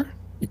you sure?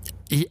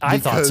 I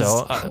thought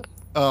so.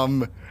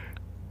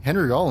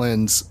 Henry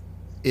Rollins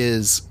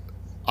is...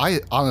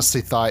 I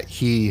honestly thought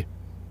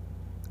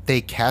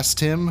they cast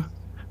him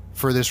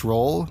for this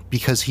role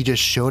because he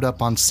just showed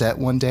up on set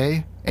one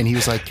day and he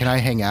was like, "Can I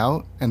hang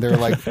out?" And they're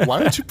like, "Why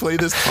don't you play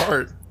this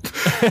part?"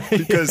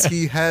 Because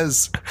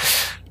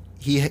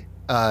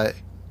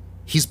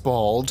he's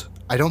bald.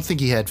 I don't think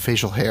he had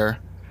facial hair,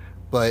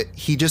 but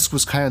he just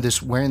was kind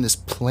of wearing this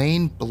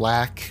plain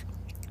black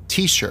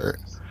t-shirt.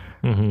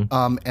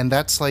 And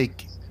that's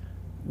like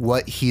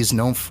what he's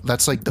known for.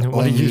 That's like the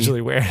what only he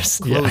usually wears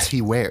clothes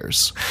he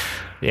wears.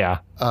 Yeah.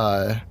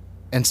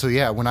 And so,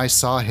 yeah, when I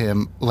saw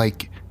him,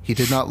 like, he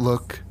did not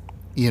look,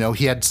 he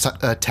had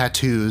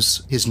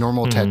tattoos, his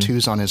normal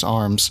tattoos on his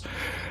arms.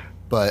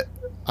 But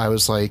I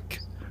was like,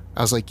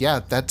 yeah,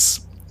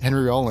 that's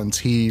Henry Rollins.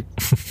 He,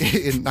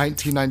 in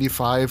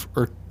 1995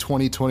 or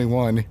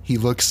 2021, he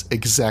looks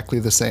exactly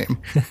the same.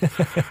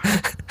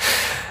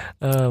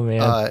 Oh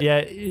man,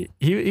 yeah,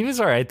 he was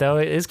all right though.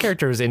 His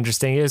character was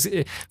interesting. It was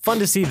fun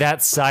to see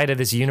that side of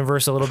this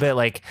universe a little bit,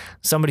 like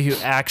somebody who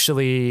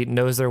actually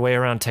knows their way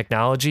around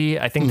technology.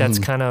 I think that's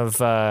kind of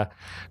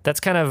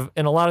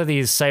in a lot of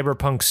these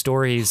cyberpunk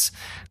stories.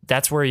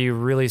 That's where you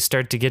really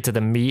start to get to the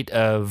meat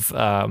of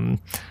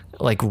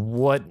like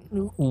what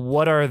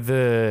are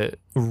the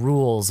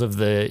rules of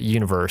the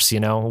universe,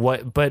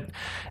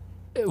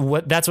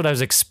 that's what I was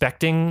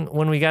expecting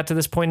when we got to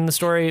this point in the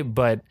story,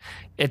 but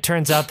it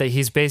turns out that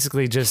he's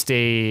basically just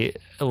I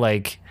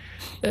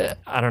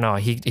don't know,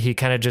 he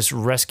kind of just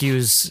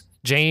rescues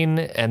Jane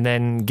and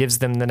then gives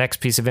them the next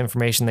piece of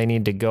information they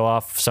need to go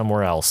off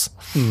somewhere else.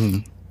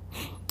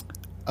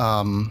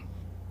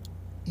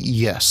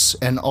 Yes,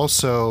 and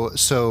also,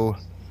 so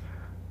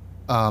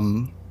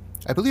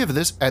I believe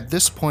at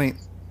this point,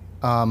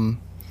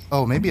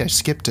 maybe I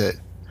skipped it.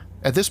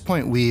 At this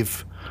point,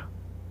 we've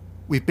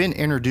been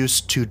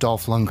introduced to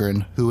Dolph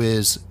Lundgren, who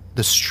is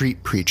the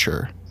street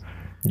preacher.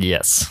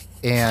 Yes.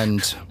 And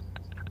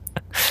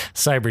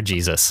Cyber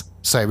Jesus,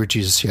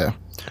 yeah.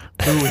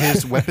 Who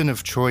his weapon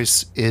of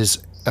choice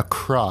is a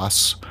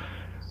cross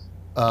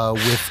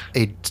with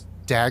a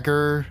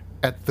dagger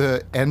at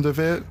the end of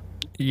it.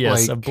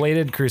 Yes, a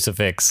bladed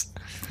crucifix.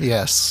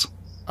 Yes.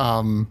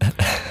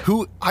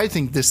 Who I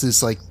think this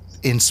is like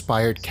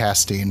inspired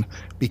casting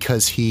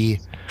because he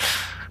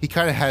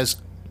kind of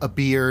has a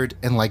beard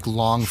and like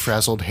long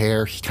frazzled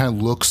hair. He kind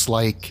of looks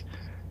like,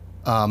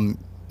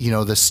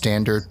 the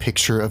standard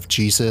picture of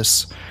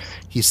Jesus.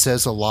 He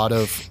says a lot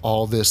of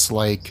all this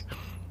like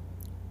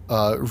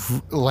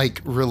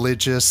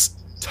religious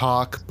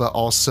talk, but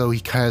also he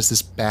kind of has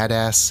this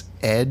badass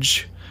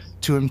edge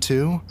to him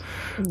too.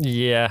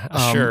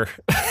 Yeah, sure.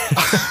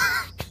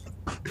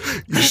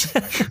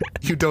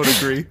 You don't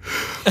agree?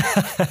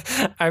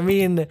 I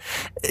mean,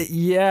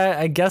 yeah,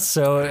 I guess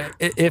so.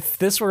 If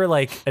this were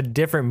like a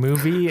different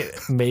movie,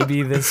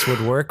 maybe this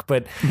would work,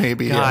 but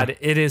maybe, God, yeah.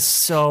 It is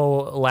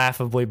so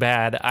laughably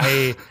bad.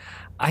 I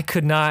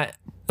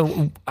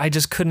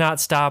just could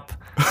not stop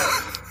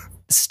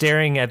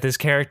staring at this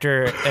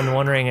character and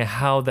wondering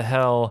how the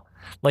hell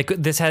like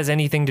this has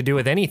anything to do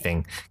with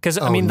anything. Because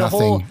I mean, the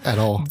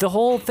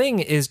whole thing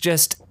is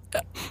just,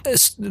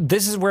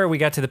 this is where we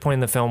got to the point in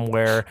the film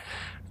where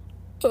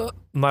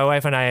my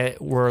wife and I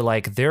were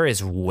like, there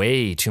is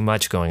way too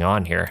much going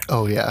on here.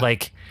 Oh yeah.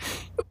 Like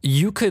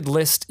you could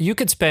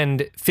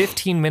spend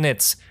 15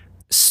 minutes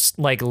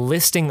like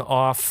listing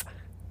off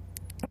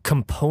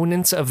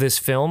components of this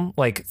film,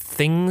 like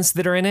things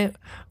that are in it,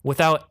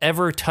 without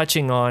ever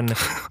touching on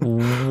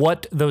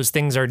what those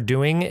things are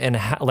doing and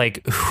how,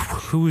 like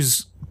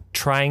who's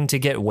trying to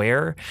get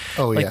where.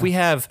 Like we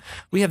have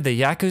the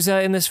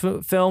Yakuza in this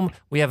film.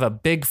 We have a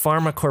big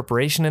pharma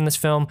corporation in this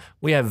film.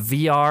 We have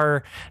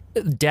VR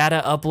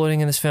data uploading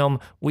in this film.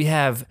 We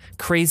have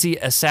crazy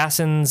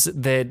assassins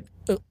that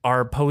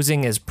are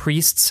posing as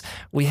priests.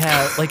 We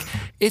have like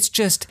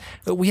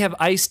we have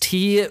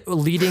Ice-T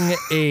leading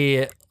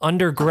a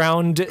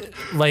underground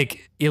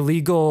like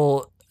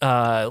illegal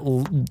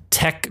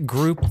tech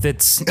group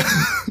that's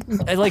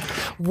like,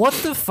 what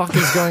the fuck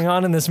is going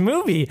on in this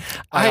movie?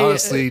 I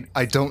honestly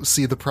don't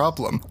see the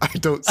problem. I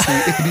don't see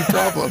any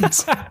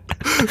problems.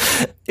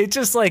 It's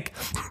just like,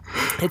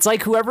 it's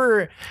like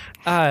whoever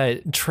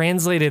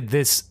translated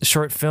this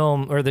short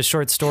film or the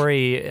short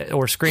story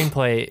or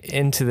screenplay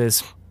into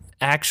this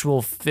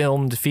actual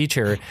filmed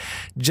feature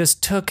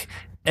just took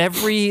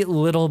every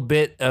little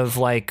bit of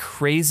like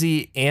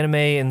crazy anime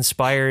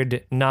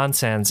inspired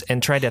nonsense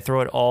and tried to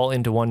throw it all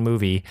into one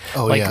movie.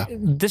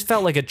 This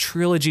felt like a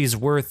trilogy's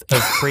worth of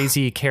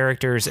crazy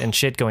characters and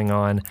shit going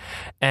on,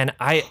 and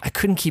I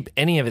couldn't keep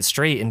any of it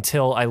straight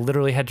until I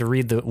literally had to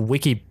read the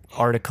wiki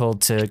article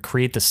to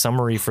create the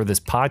summary for this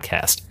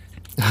podcast.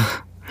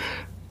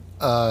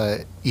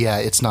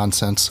 It's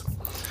nonsense.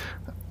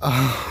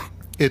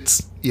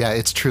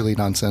 It's truly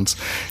nonsense.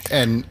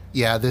 And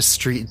yeah, this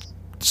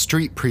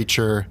street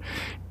preacher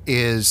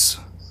is,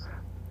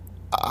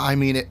 I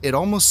mean, it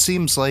almost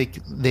seems like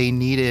they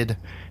needed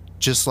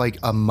just like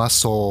a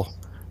muscle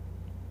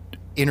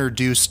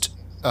introduced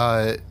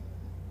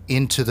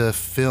into the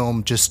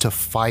film just to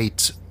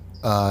fight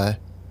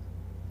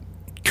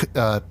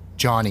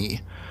Johnny.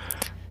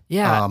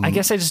 Yeah, I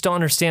guess I just don't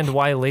understand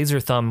why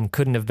Laser Thumb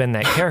couldn't have been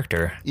that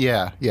character.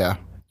 Yeah.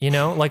 You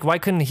know, like why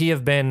couldn't he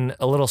have been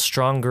a little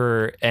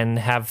stronger and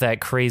have that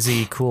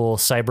crazy cool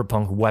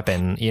cyberpunk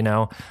weapon, you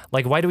know?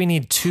 Like why do we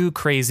need two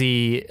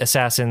crazy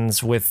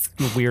assassins with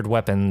weird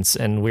weapons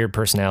and weird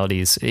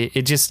personalities?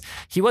 It just,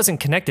 he wasn't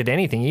connected to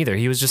anything either.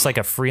 He was just like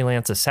a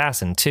freelance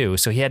assassin too,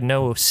 so he had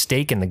no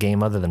stake in the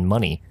game other than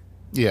money.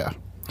 Yeah.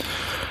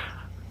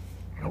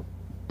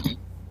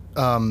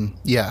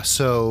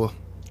 So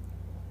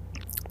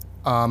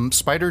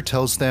Spider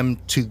tells them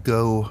to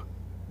go.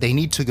 They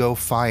need to go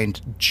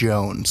find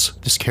Jones,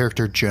 this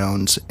character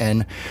Jones,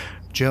 and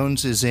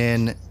Jones is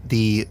in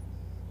the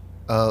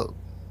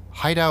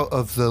hideout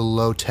of the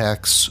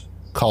Low-Techs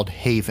called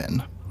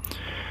Haven.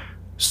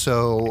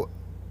 So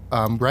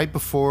right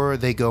before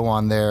they go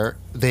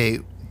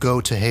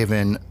to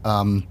Haven,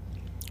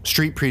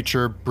 Street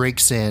Preacher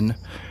breaks in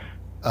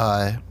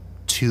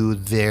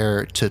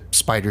to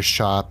Spider's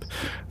shop,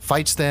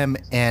 fights them,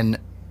 and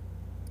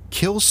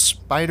kills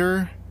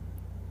Spider.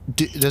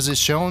 Does it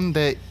shown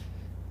that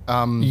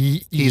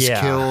he's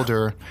killed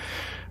or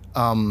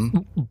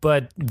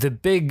but the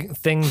big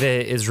thing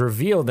that is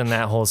revealed in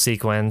that whole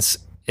sequence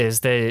is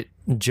that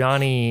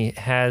Johnny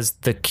has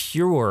the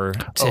cure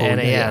to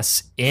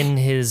NAS in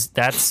his,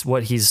 that's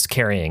what he's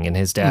carrying in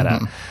his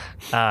data.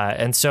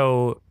 And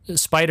so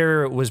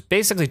Spider was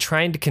basically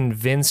trying to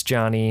convince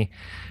Johnny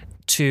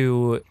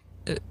to,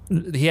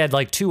 he had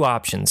like two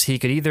options. He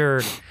could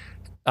either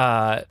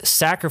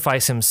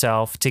sacrifice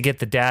himself to get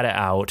the data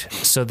out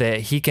so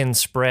that he can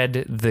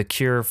spread the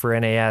cure for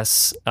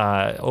NAS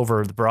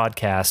over the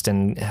broadcast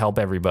and help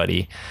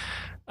everybody.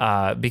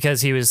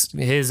 Because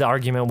his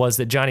argument was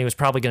that Johnny was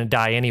probably going to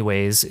die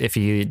anyways if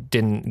he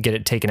didn't get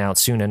it taken out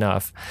soon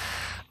enough.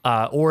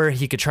 Or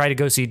he could try to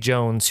go see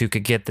Jones, who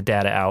could get the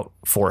data out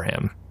for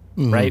him,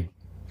 right?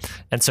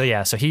 And so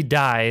he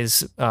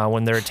dies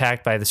when they're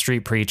attacked by the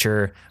Street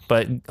Preacher,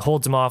 but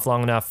holds him off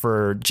long enough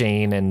for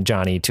Jane and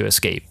Johnny to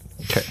escape.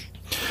 Okay.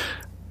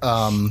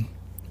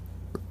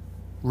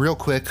 Real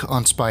quick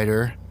on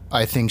Spider,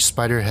 I think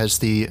Spider has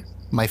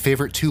my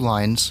favorite two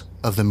lines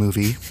of the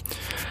movie.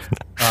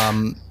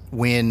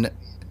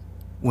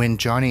 When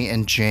Johnny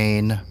and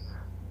Jane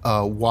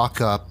walk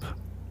up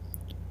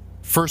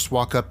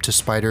to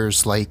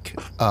Spider's like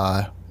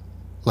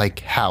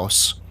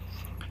house.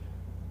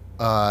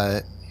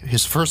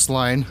 His first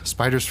line,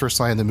 Spider's first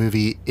line in the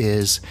movie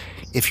is,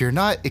 "If you're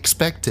not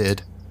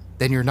expected,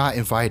 then you're not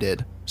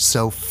invited.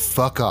 So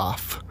fuck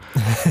off."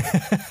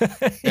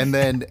 And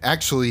then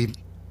actually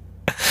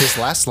his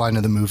last line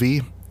of the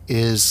movie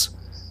is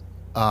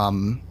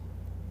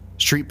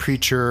Street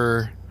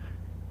Preacher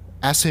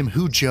asks him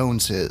who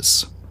Jones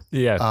is.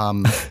 Yeah.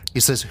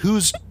 He says,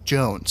 "Who's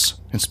Jones?"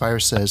 And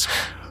Spider says,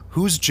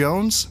 "Who's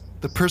Jones?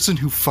 The person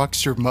who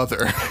fucks your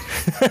mother."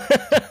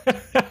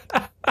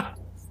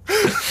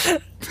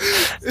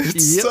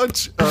 It's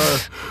such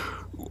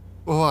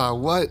wow,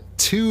 what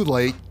two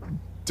like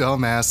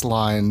dumbass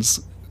lines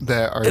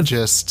that are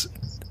just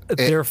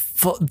they're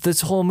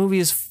this whole movie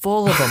is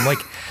full of them, like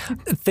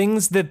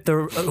things that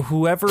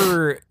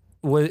whoever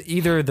was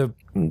either the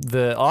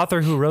the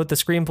author who wrote the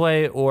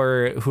screenplay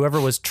or whoever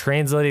was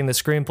translating the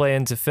screenplay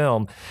into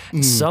film,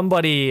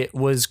 somebody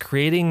was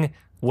creating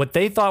what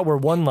they thought were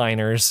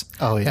one-liners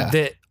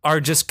that are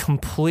just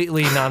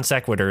completely non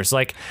sequiturs,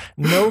 like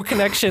no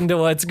connection to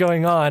what's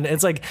going on.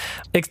 It's like,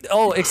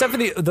 except for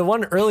the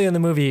one early in the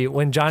movie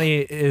when Johnny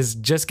is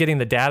just getting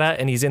the data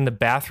and he's in the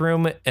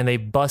bathroom and they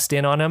bust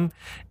in on him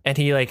and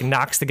he like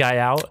knocks the guy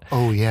out.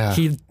 Oh yeah.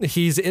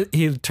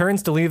 He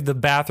turns to leave the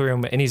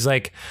bathroom and he's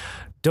like,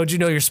 "Don't you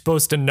know you're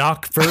supposed to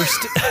knock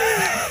first?"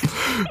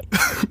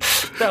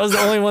 That was the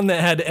only one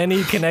that had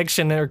any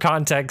connection or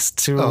context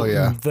to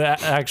the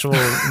actual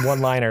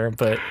one-liner,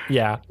 but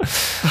yeah.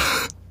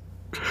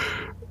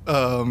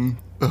 Oh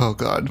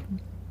God.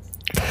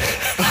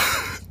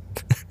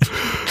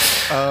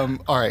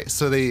 All right.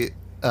 So they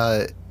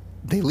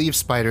leave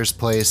Spider's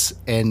place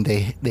and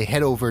they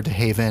head over to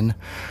Haven,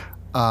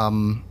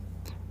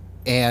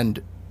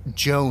 and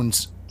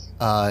Jones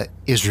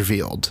is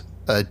revealed.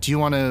 Do you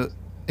want to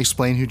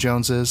explain who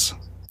Jones is?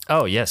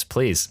 Oh yes,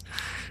 please.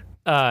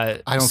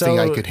 I don't think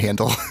I could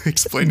handle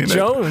explaining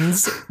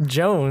Jones.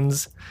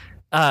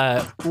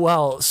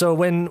 So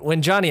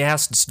when Johnny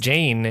asks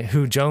Jane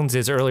who Jones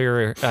is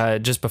earlier,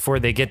 just before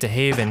they get to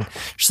Haven,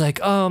 she's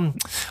like, I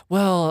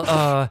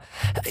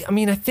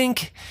mean, I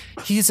think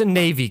he's a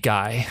Navy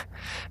guy.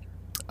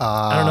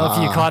 I don't know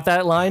if you caught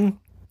that line.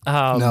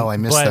 No, I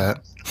missed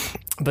that.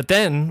 But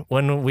then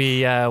when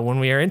we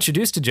are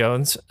introduced to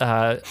Jones,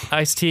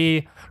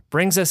 Ice-T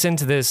brings us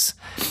into this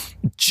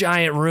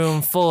giant room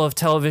full of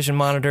television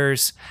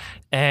monitors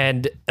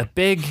and a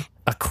big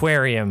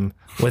aquarium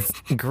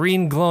with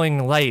green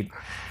glowing light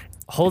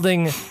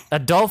holding a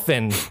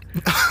dolphin.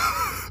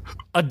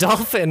 A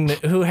dolphin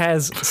who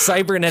has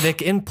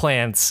cybernetic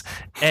implants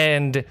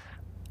and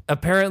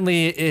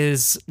apparently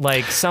is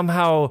like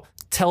somehow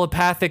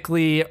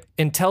telepathically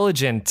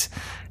intelligent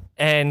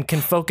and can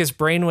focus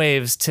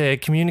brainwaves to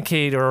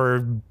communicate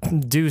or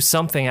do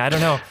something. I don't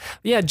know.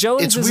 Yeah,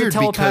 Jones is a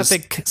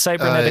telepathic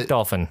cybernetic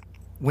dolphin.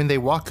 When they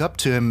walk up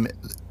to him,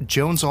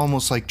 Jones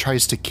almost like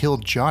tries to kill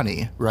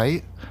Johnny,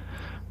 right?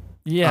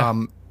 Yeah.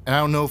 And I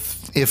don't know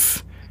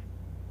if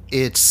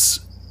it's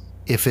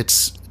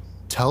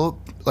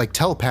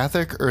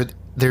telepathic or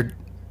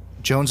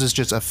Jones is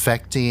just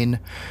affecting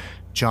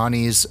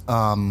Johnny's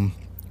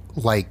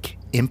like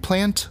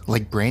implant,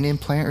 like brain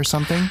implant or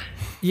something.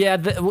 Yeah,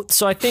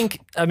 so I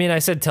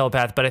said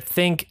telepath, but I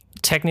think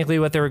technically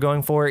what they were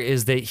going for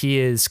is that he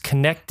is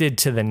connected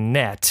to the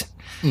net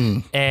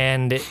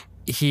and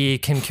he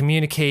can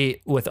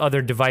communicate with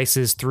other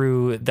devices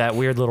through that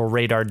weird little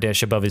radar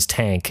dish above his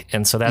tank.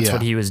 And so that's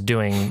what he was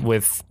doing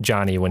with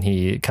Johnny when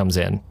he comes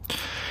in.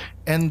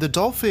 And the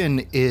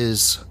dolphin,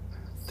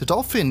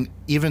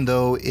 even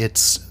though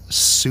it's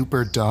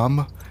super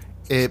dumb,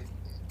 it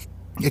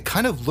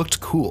kind of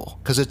looked cool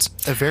because it's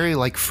a very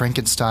like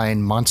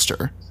Frankenstein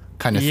monster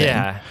kind of thing.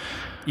 Yeah,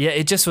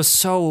 it just was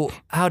so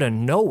out of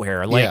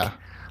nowhere. Like,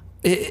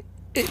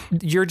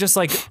 you're just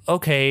like,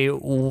 okay,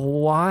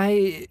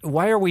 why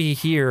are we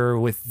here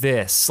with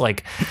this?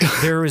 Like,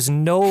 there is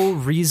no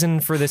reason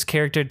for this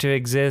character to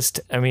exist.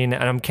 I mean,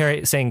 and I'm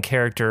saying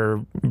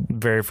character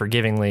very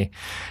forgivingly.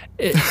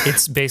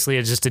 It's basically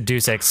just a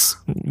Deus Ex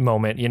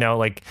moment, you know?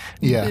 Like,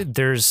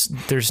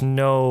 there's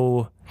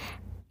no.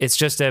 It's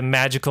just a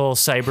magical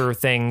cyber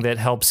thing that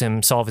helps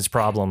him solve his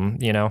problem,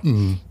 you know?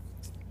 Mm.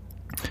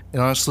 It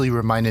honestly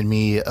reminded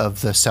me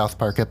of the South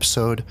Park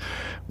episode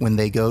when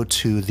they go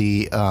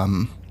to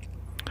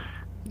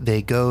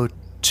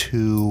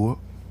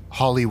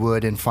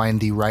Hollywood and find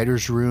the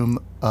writer's room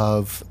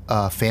of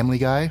Family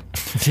Guy.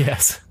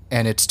 Yes.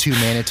 And it's two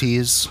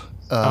manatees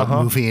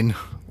moving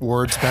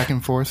words back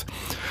and forth.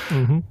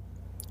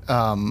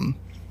 Mm-hmm.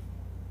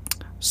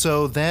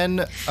 So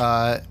then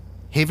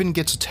Haven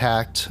gets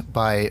attacked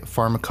by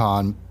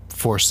Pharmacon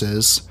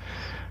forces.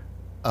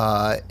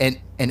 And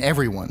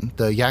everyone,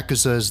 the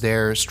Yakuza is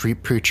there,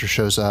 Street Preacher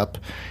shows up,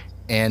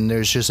 and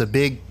there's just a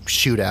big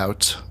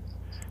shootout.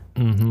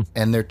 Mm-hmm.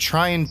 And they're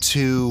trying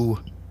to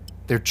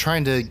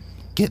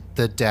get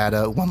the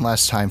data one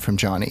last time from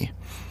Johnny.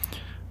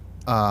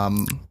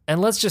 And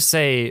let's just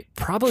say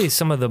probably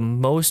some of the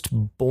most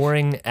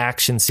boring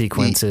action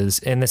sequences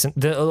in this.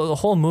 The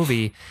whole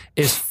movie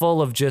is full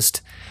of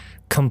just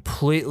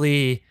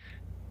completely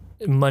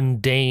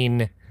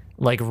mundane,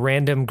 like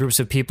random groups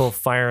of people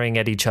firing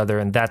at each other,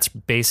 and that's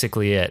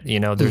basically it. You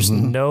know, there's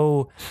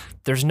no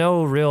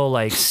real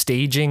like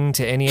staging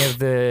to any of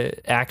the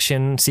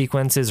action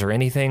sequences or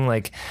anything.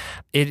 Like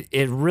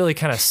it really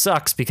kind of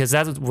sucks because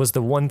that was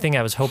the one thing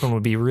I was hoping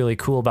would be really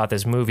cool about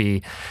this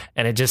movie,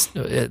 and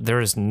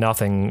there is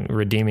nothing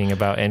redeeming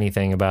about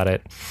anything about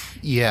it.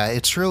 Yeah,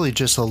 it's really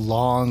just a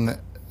long,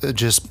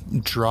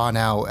 just drawn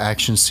out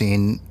action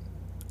scene,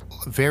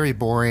 very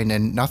boring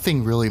and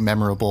nothing really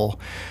memorable.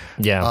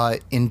 Yeah.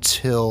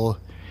 Until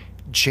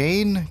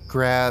Jane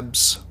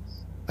grabs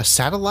a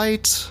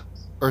satellite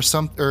or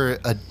some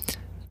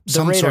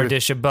radar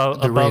dish above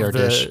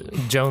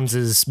the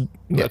Jones's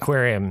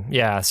aquarium.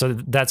 Yeah. So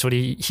that's what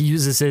he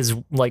uses his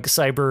like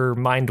cyber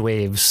mind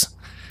waves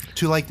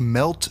to like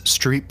melt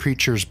Street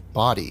Preacher's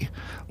body.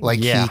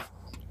 Like Yeah.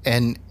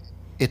 and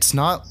it's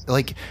not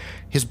like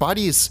his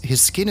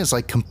skin is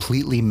like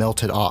completely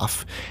melted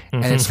off,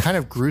 and it's kind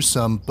of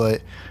gruesome,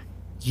 but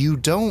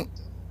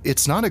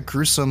it's not a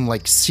gruesome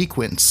like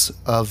sequence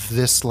of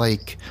this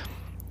like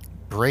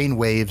brain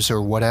waves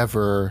or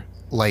whatever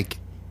like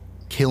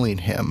killing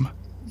him,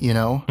 you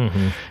know?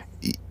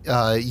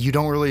 You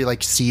don't really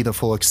like see the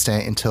full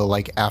extent until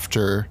like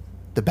after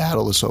the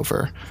battle is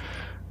over.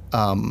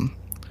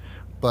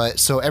 But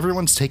so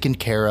everyone's taken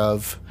care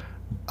of.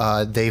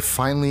 They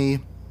finally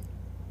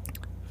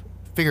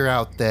figure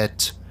out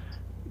that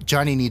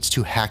Johnny needs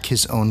to hack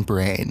his own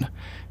brain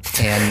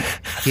and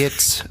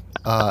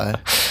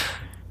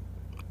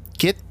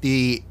get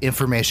the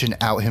information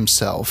out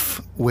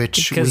himself,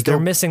 which because they're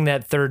missing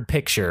that third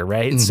picture,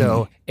 right?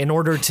 So in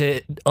order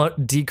to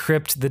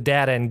decrypt the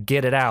data and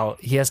get it out,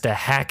 he has to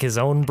hack his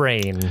own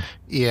brain.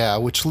 Yeah,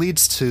 which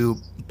leads to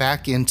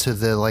back into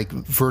the like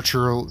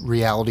virtual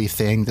reality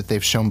thing that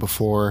they've shown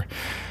before.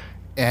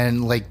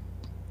 And like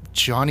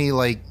Johnny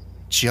like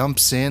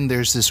jumps in.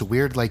 There's this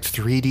weird like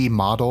 3D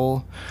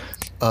model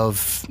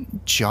of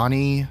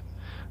Johnny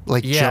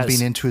like jumping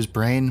into his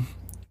brain.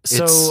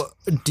 So,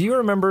 do you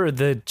remember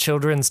the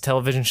children's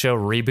television show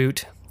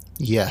Reboot?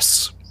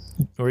 Yes.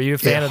 Were you a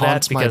fan of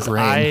that? Because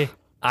brain.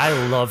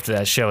 I loved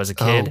that show as a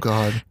kid. Oh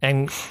God!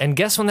 And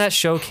guess when that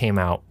show came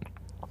out?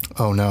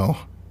 Oh no,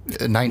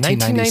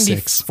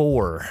 1996.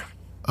 1994.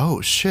 Oh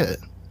shit!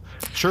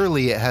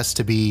 Surely it has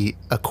to be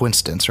a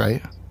coincidence,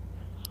 right?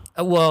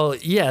 Well,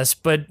 yes,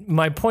 but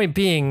my point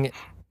being,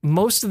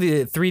 most of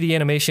the 3D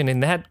animation in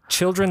that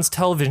children's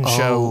television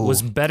show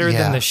was better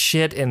than the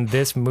shit in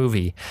this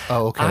movie.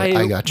 Oh, okay.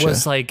 I gotcha.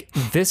 Was like,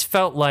 this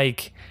felt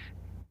like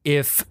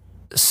if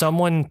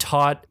someone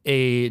taught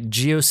a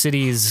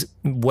GeoCities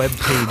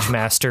webpage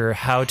master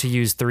how to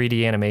use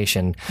 3D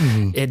animation.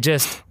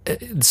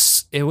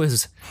 It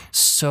was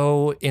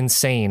so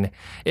insane.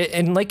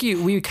 And like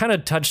we kind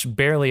of touched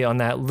barely on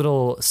that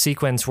little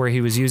sequence where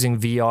he was using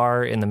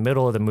VR in the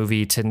middle of the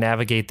movie to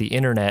navigate the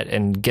internet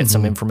and get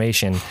some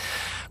information.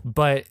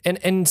 But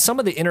and some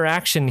of the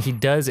interaction he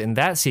does in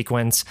that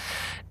sequence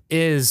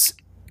is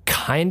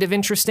kind of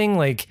interesting.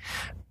 Like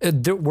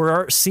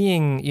we're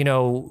seeing,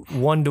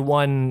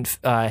 one-to-one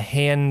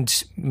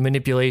hand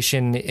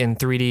manipulation in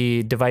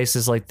 3D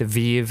devices like the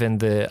Vive and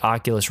the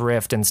Oculus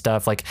Rift and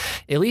stuff. Like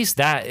at least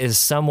that is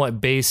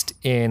somewhat based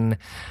in.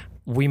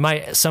 We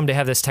might someday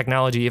have this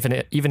technology,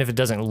 even if it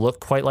doesn't look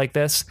quite like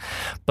this.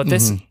 But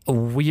this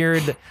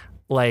weird,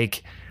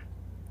 like,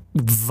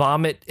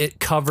 vomit it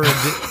covered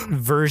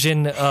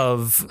version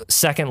of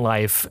Second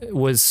Life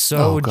was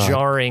so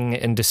jarring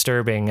and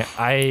disturbing.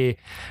 I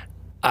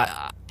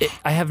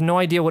have no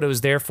idea what it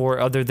was there for,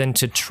 other than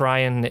to try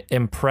and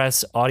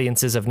impress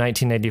audiences of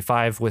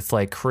 1995 with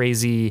like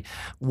crazy,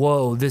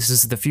 whoa, this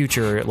is the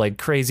future, like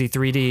crazy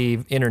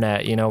 3D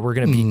internet. We're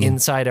going to be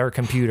inside our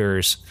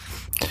computers.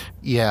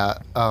 Yeah,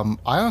 I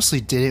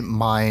honestly didn't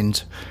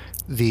mind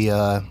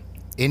the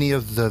any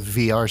of the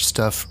VR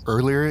stuff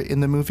earlier in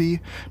the movie,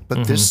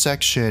 but this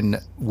section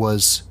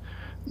was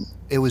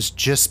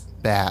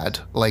just bad.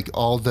 Like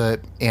all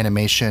the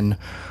animation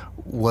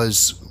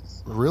was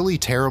really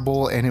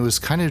terrible, and it was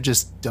kind of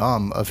just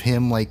dumb of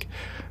him like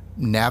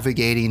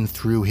navigating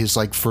through his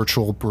like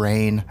virtual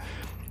brain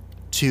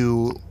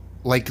to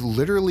like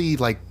literally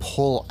like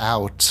pull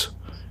out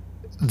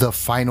the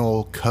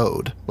final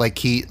code.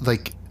 Like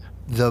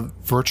the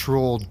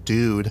virtual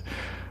dude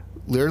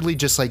literally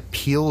just like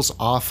peels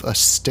off a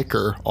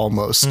sticker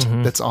almost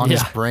that's on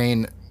his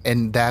brain,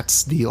 and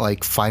that's the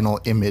like final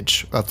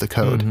image of the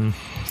code.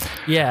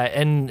 Yeah,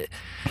 and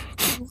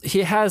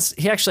he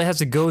actually has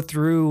to go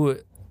through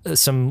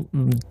some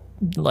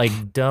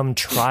like dumb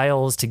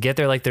trials to get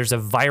there. Like there's a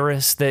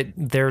virus that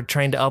they're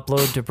trying to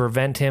upload to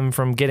prevent him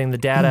from getting the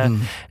data,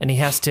 and he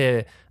has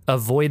to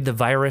avoid the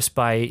virus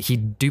by he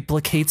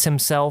duplicates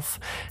himself,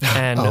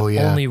 and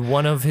only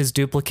one of his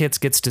duplicates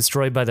gets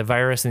destroyed by the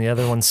virus and the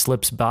other one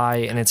slips by,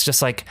 and it's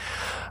just like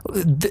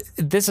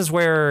this is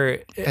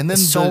where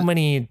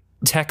many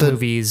tech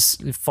movies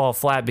fall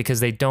flat because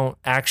they don't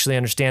actually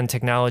understand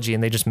technology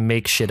and they just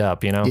make shit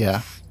up,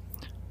 Yeah.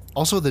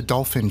 Also, the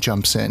dolphin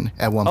jumps in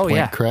at one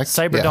point, correct?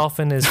 Cyber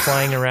Dolphin is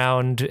flying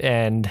around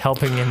and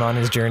helping him on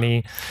his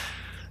journey.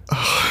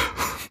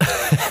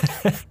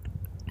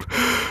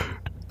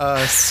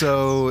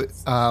 So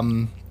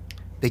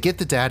they get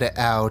the data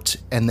out,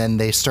 and then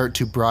they start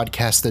to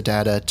broadcast the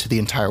data to the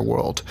entire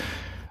world.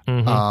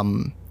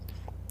 And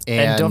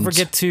don't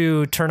forget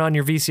to turn on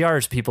your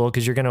VCRs, people,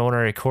 because you're going to want to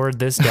record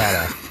this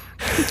data.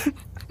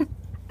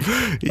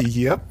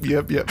 Yep.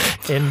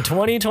 In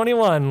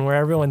 2021, where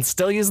everyone's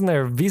still using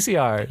their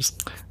VCRs.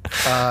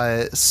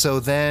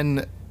 So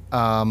then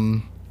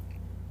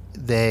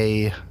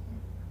the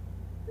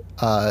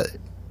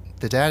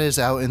data is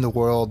out in the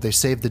world. They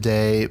save the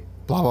day.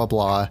 Blah blah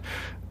blah.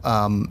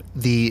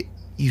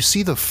 You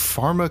see the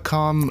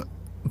Pharmacom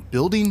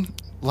building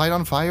light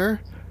on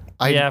fire.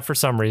 For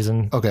some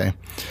reason. Okay.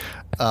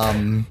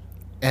 And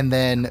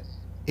then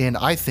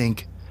I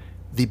think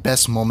the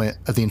best moment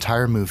of the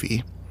entire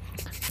movie.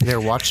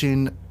 They're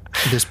watching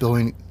this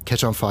building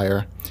catch on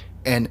fire,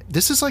 and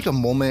this is like a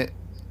moment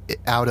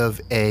out of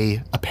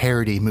a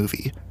parody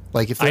movie.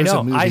 Like if there's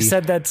a movie, I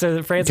said that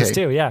to Francis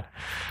too. Yeah.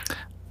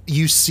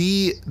 You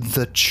see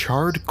the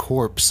charred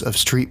corpse of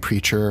Street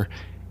Preacher.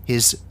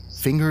 His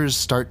fingers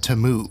start to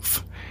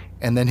move,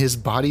 and then his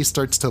body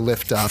starts to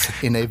lift up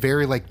in a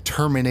very like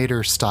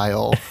Terminator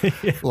style,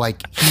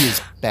 like he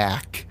is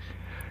back.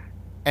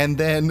 And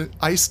then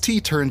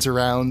Ice-T turns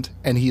around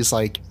and he's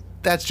like,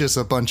 that's just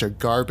a bunch of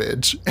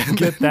garbage. And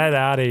Get that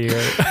out of here.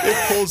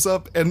 it pulls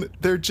up and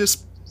they're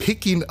just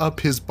picking up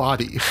his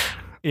body.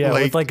 Yeah,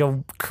 with like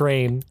a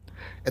crane.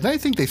 And I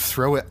think they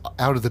throw it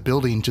out of the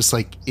building just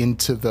like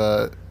into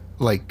the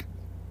like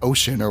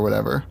ocean or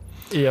whatever.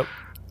 Yep.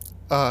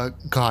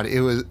 God,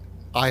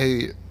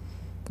 I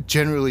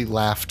generally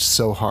laughed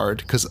so hard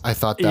because I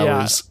thought that it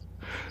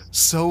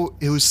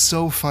was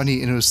so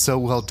funny and it was so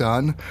well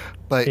done,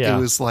 but it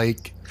was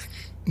like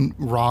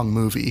wrong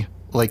movie.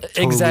 Like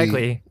totally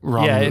exactly.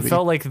 Wrong yeah, movie. It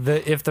felt like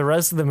if the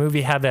rest of the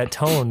movie had that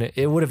tone,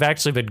 it would have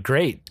actually been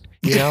great.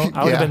 You know,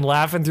 I would have been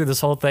laughing through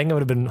this whole thing. It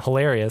would have been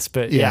hilarious.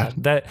 But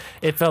that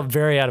it felt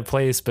very out of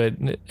place. But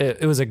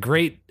it was a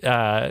great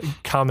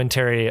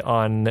commentary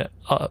on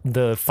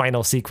the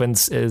final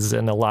sequences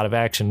in a lot of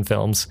action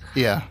films.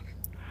 Yeah.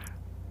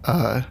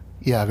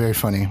 Very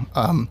funny.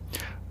 All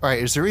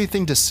right. Is there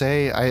anything to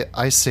say?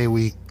 I say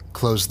we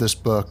close this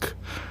book.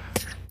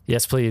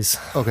 Yes, please.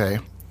 Okay.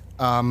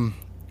 All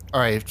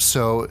right.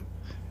 So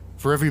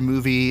for every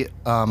movie,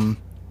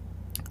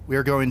 we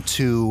are going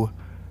to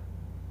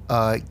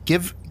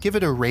give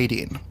it a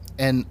rating,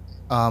 and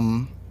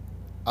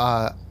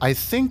I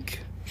think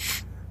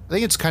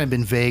it's kind of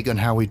been vague on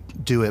how we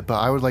do it, but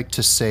I would like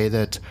to say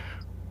that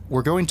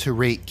we're going to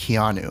rate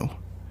Keanu.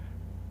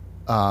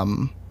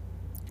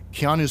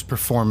 Keanu's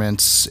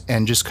performance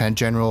and just kind of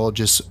general,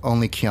 just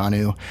only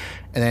Keanu.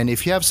 And then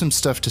if you have some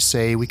stuff to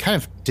say, we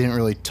kind of didn't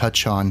really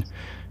touch on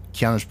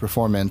Keanu's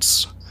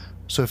performance.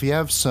 So if you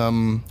have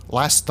some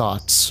last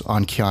thoughts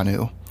on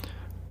Keanu,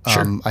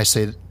 Sure. I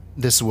say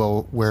this is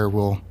where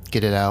we'll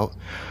get it out.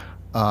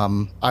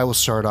 I will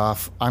start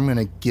off. I'm going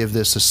to give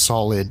this a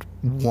solid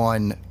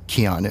 1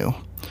 Keanu.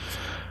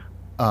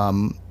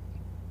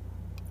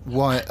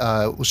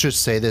 Let's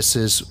just say this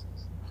is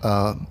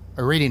a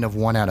rating of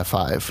 1 out of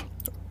 5.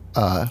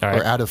 right.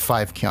 Or out of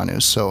 5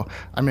 Keanus. So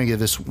I'm going to give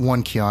this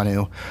 1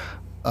 Keanu.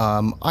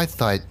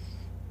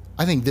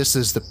 I think this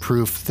is the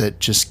proof that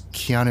just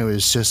Keanu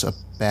is just a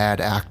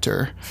bad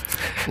actor.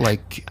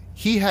 Like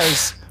he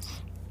has,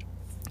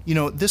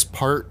 this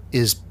part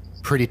is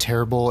pretty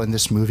terrible and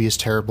this movie is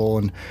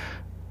terrible.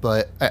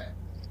 But I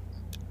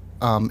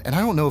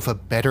don't know if a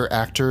better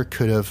actor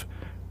could have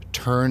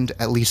turned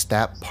at least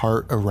that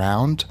part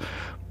around,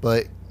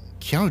 but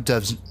Keanu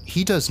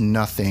does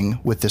nothing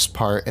with this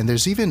part, and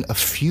there's even a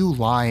few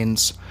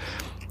lines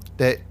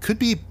that could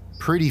be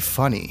pretty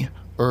funny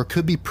or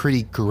could be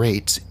pretty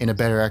great in a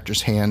better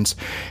actor's hands,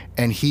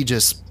 and he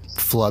just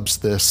flubs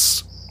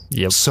this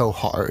so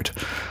hard.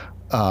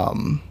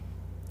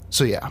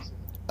 So yeah,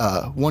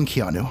 1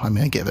 Keanu I'm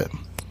gonna give it.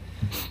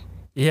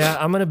 Yeah,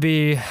 I'm gonna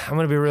be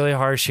really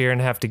harsh here and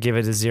have to give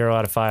it a 0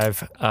 out of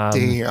 5.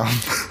 Damn.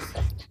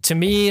 To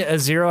me, a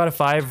 0 out of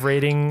 5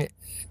 rating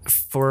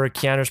for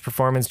Keanu's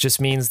performance just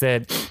means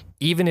that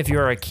even if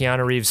you're a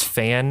Keanu Reeves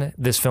fan,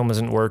 this film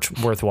isn't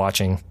worth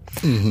watching.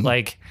 Mm-hmm.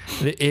 Like,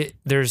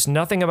 there's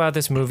nothing about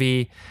this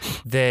movie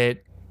that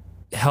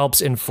helps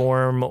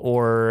inform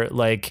or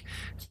like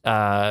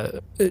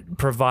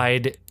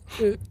provide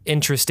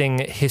interesting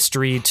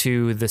history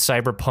to the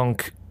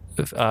cyberpunk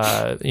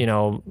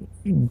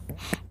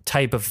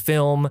type of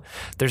film.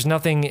 There's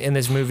nothing in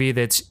this movie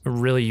that's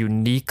really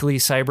uniquely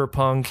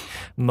cyberpunk.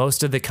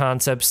 Most of the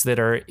concepts that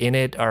are in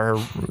it are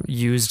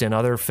used in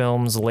other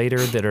films later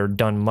that are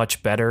done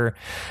much better.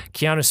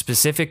 Keanu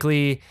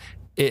specifically,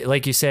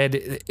 like you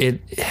said,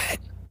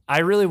 I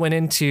really went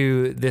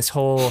into this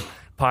whole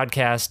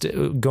podcast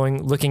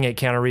looking at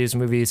Keanu Reeves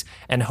movies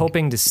and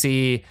hoping to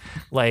see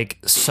like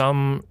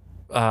some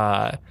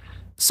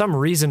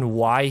reason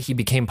why he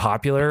became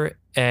popular.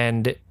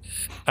 And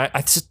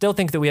I still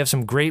think that we have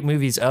some great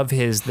movies of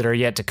his that are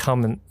yet to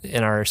come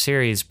in our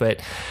series.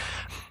 But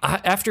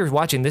after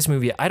watching this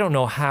movie, I don't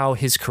know how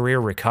his career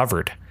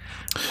recovered.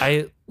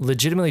 I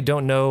legitimately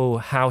don't know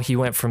how he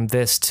went from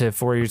this to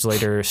 4 years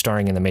later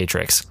starring in The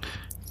Matrix.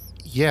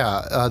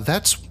 Yeah,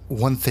 that's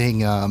one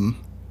thing. I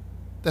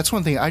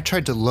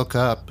tried to look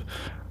up.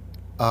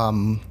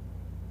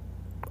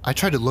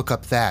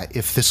 That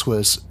if this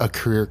was a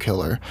career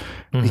killer,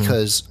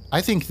 because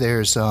I think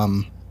there's.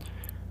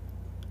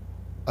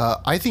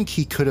 I think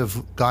he could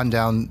have gone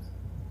down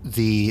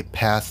the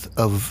path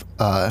of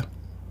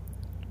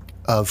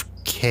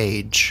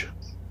Cage.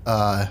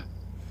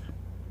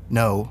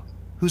 No,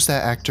 who's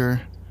that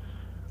actor?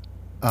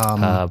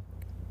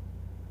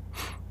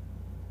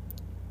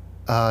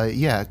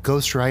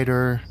 Ghost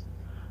Rider.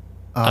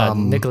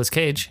 Nicolas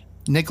Cage.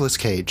 Nicolas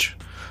Cage.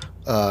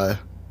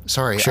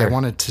 Sorry, Sure. I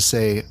wanted to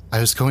say I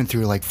was going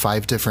through like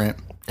 5 different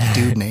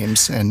dude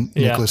names, and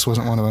Yeah. Nicholas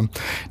wasn't one of them.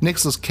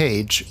 Nicolas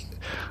Cage,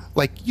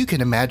 like, you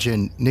can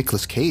imagine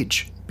Nicolas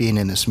Cage being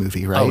in this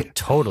movie, right? Oh,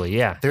 totally.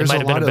 Yeah. There's it might a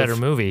have been lot a better of-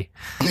 movie.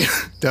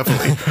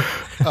 Definitely.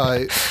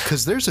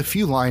 Because there's a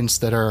few lines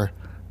that are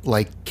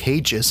like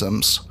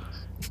Cageisms.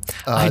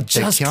 I that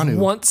just Keanu-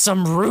 want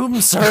some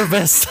room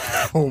service.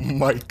 Oh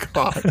my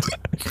god.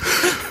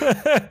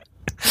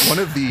 one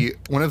of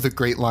the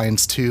great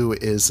lines too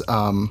is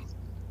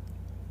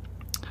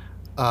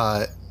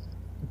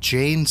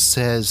Jane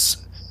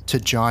says to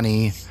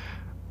Johnny,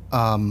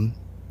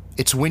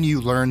 it's when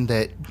you learn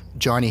that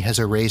Johnny has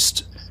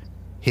erased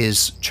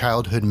his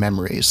childhood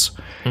memories.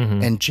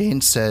 And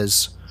Jane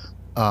says,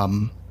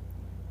 don't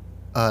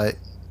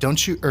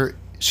you, or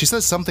she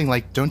says something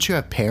like, don't you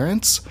have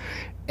parents?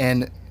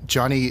 And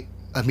Johnny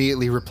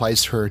immediately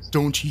replies to her,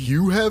 don't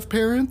you have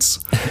parents?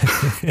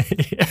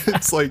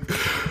 It's like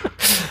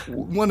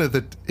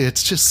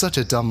it's just such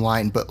a dumb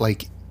line, but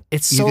like,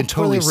 It's you so can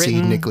totally poorly see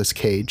written. Nicolas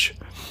Cage.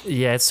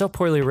 Yeah, it's so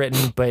poorly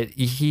written, but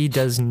he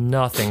does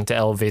nothing to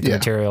elevate the Yeah.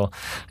 material.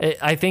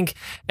 I think,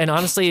 and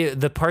honestly,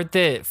 the part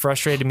that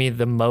frustrated me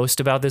the most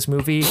about this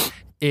movie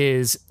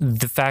is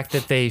the fact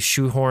that they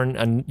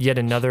shoehorn yet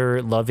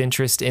another love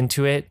interest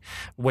into it,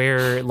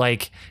 where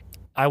like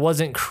I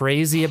wasn't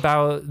crazy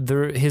about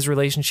his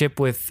relationship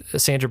with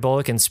Sandra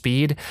Bullock and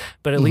Speed,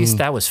 but at least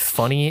that was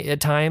funny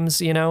at times,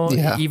 you know,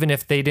 Yeah. even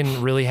if they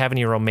didn't really have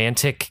any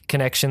romantic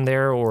connection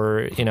there,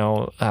 or, you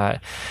know,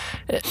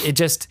 it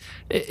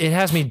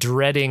has me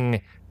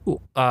dreading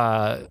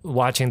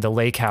watching The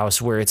Lake House,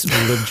 where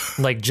it's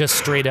like just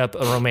straight up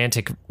a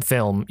romantic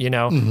film, you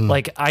know,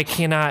 like I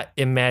cannot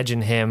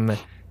imagine him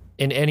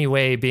in any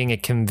way being a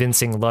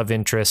convincing love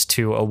interest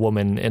to a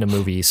woman in a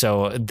movie.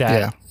 So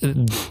that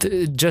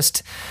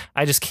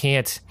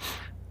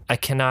I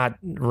cannot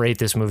rate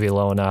this movie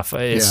low enough.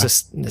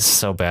 It's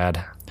so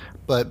bad.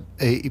 But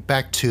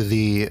back to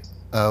the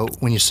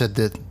when you said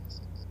that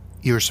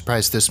you were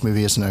surprised this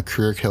movie isn't a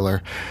career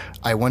killer,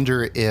 I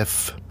wonder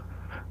if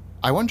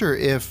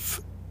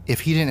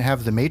he didn't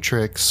have The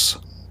Matrix,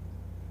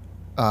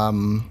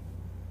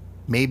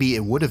 maybe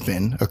it would have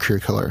been a career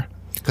killer.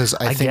 Because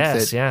I think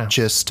guess, that yeah.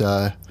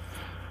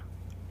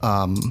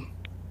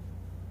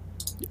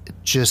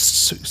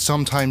 just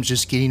sometimes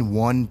just getting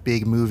one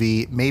big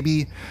movie,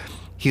 maybe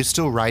he was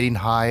still riding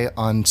high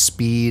on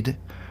Speed.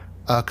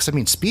 Because I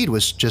mean, Speed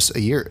was just a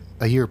year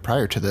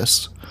prior to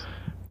this.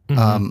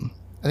 I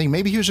think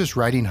maybe he was just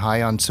riding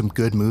high on some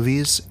good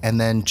movies, and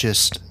then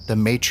just The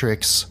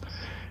Matrix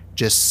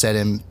just set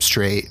him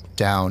straight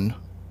down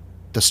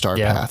the star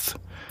path.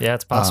 Yeah,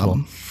 it's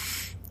possible.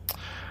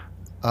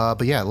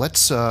 But yeah,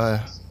 let's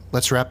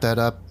wrap that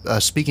up.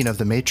 Speaking of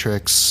The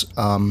Matrix,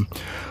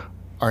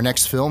 our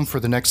next film for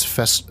the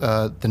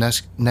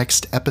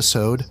next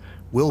episode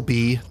will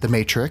be The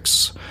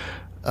Matrix,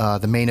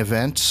 the main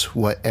event,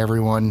 what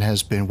everyone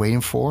has been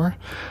waiting for.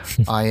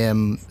 I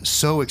am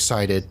so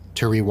excited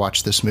to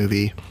rewatch this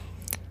movie,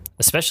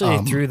 Especially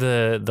through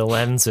the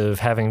lens of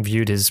having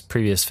viewed his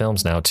previous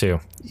films now too.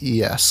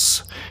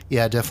 Yes,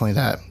 yeah, definitely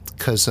that,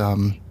 because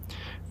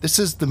this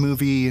is the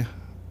movie.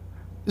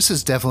 This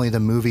is definitely the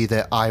movie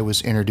that I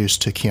was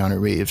introduced to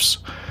Keanu Reeves.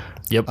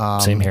 Yep,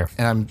 same here.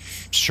 And I'm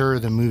sure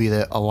the movie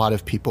that a lot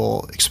of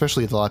people,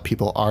 especially a lot of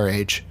people our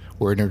age,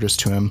 were introduced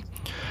to him.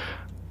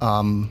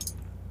 I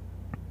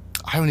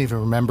don't even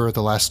remember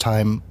the last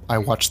time I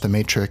watched The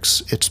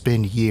Matrix. It's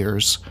been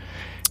years.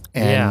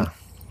 And Yeah.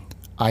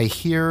 I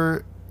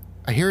hear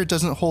it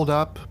doesn't hold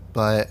up,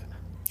 but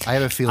I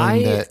have a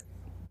feeling that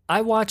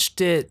I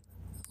watched it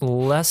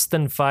less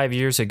than 5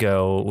 years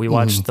ago. We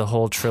watched the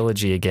whole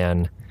trilogy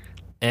again,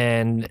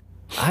 and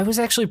I was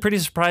actually pretty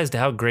surprised at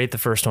how great the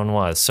first one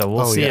was. So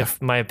we'll see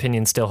if my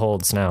opinion still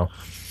holds now.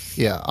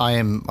 yeah, I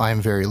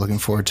am very looking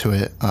forward to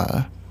it.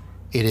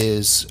 It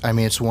is, I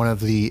mean, it's one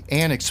of the,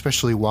 and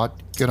especially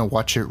gonna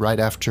watch it right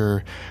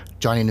after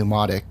Johnny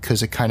Mnemonic,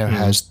 because it kind of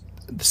has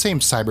the same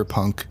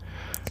cyberpunk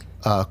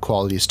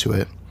qualities to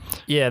it.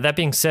 Yeah, that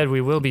being said, we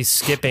will be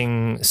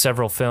skipping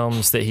several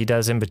films that he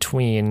does in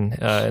between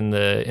in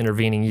the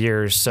intervening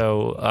years.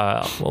 So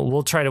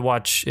we'll try to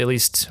watch at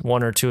least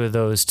one or two of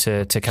those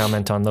to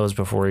comment on those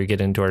before we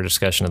get into our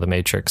discussion of The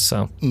Matrix.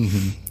 So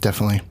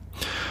Definitely.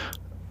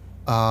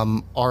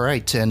 All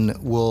right, and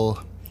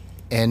we'll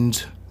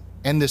end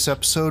this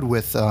episode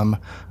with a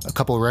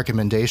couple of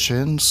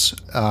recommendations.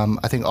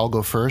 I think I'll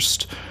go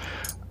first.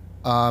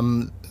 A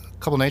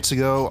couple nights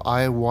ago,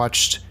 I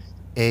watched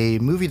a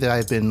movie that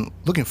I've been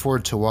looking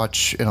forward to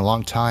watch in a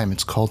long time.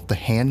 It's called The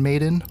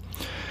Handmaiden.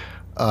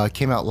 It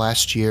came out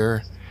last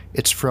year.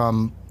 It's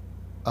from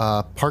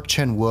Park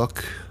Chan-wook,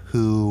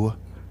 who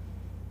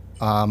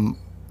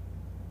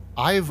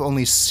I've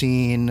only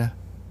seen...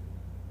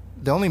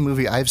 The only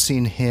movie I've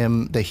seen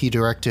him that he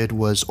directed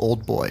was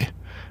Old Boy,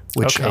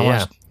 which Okay, I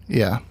want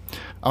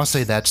to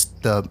say that's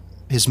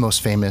his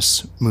most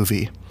famous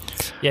movie.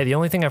 yeah, the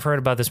only thing I've heard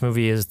about this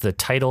movie is the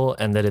title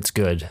and that it's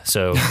good.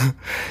 So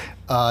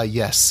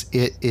Yes,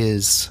 it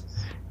is.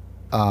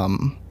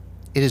 It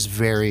is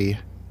very,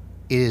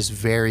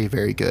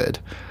 very good.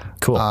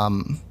 cool.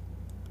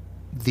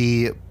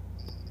 the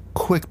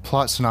quick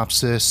plot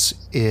synopsis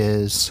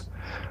is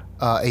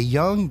a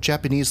young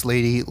Japanese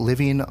lady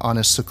living on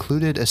a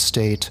secluded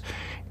estate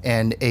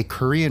and a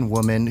Korean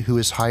woman who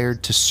is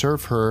hired to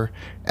serve her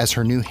as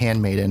her new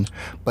handmaiden,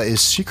 but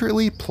is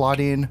secretly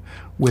plotting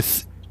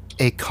with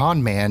a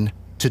con man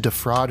to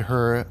defraud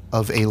her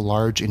of a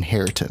large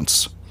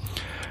inheritance.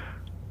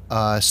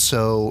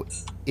 So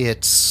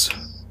it's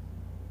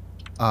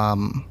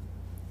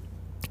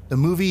the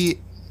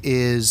movie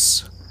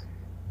is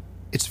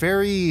it's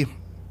very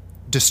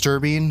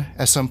disturbing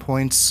at some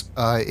points.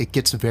 It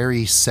gets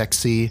very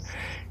sexy,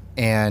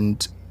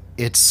 and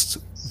it's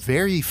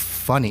very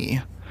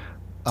funny.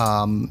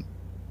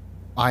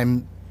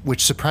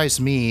 Which surprised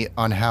me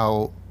on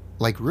how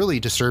like really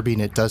disturbing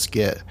it does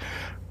get.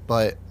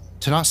 But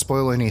to not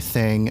spoil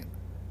anything,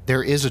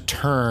 there is a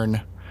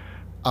turn,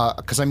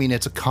 because I mean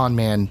it's a con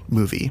man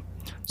movie,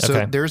 so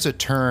Okay. there's a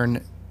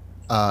turn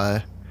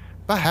about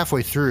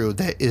halfway through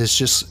that is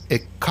just,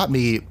 it caught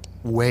me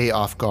way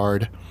off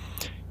guard,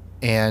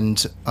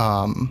 and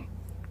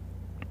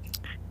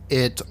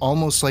it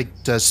almost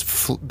like does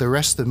the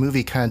rest of the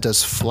movie kind of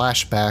does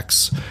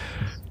flashbacks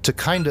to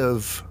kind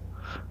of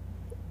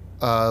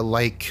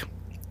like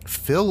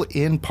fill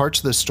in parts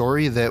of the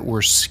story that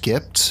were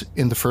skipped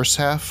in the first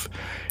half.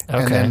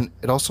 And Okay. then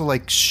it also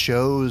like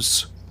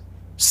shows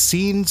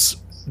scenes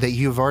that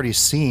you've already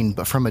seen,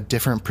 but from a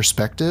different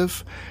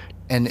perspective.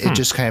 And it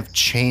just kind of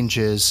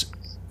changes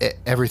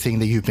everything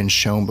that you've been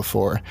shown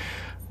before.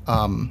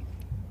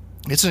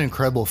 It's an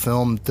incredible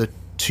film. The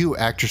two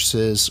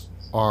actresses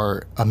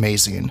are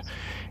amazing.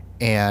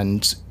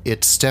 And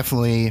it's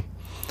definitely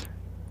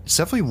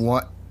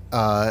one,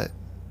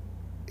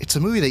 it's a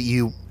movie that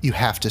you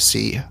have to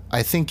see.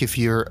 I think if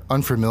you're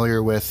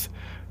unfamiliar with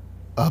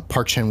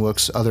Park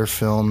Chan-wook's other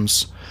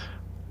films,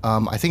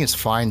 I think it's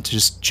fine to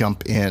just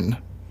jump in.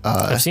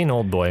 I've seen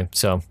Old Boy,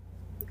 so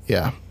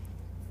Yeah.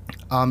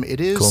 It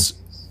is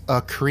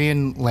a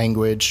Korean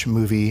language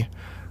movie.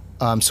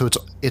 So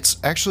it's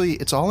actually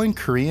all in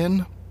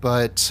Korean,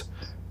 but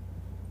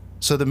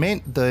so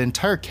the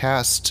entire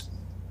cast,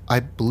 I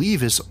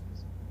believe, is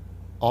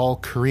all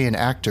Korean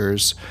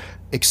actors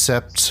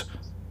except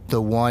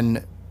the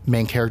one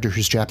main character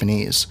who's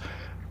Japanese.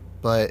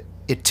 But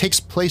it takes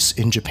place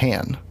in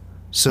Japan.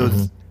 So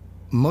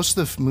most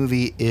of the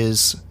movie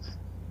is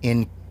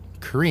in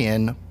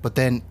Korean, but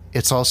then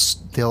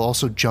they'll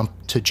also jump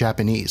to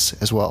Japanese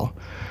as well,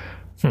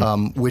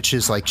 which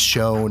is like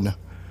shown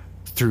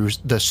through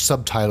the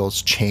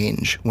subtitles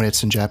change when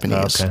it's in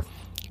Japanese.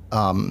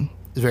 okay.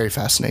 Very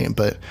fascinating.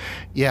 But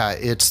yeah,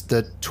 it's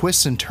the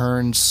twists and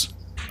turns.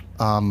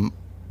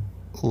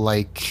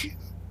 Like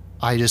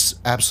I just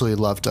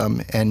absolutely loved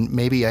them, and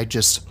maybe I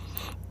just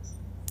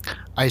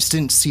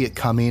didn't see it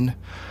coming,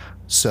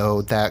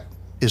 so that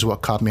is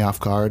what caught me off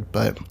guard.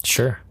 But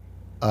Sure.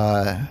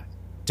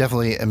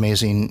 definitely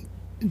amazing,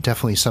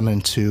 definitely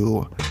something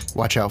to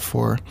watch out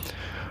for.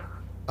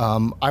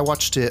 I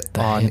watched it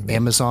on Handmaid.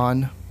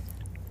 Amazon.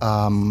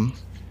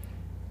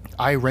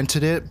 I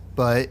rented it,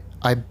 but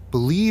I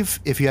believe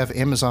if you have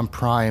Amazon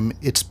Prime,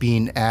 it's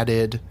being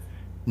added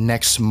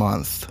next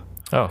month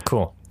Oh,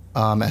 cool.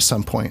 at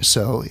some point.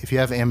 So if you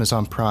have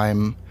Amazon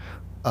Prime,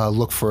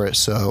 look for it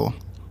so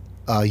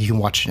you can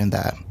watch it in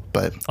that.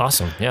 But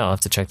Awesome. Yeah, I'll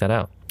have to check that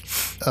out.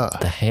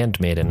 The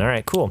Handmaiden. All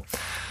right, cool.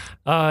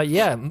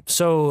 Yeah.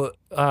 So,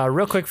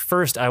 real quick,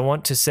 first, I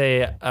want to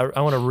say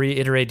I want to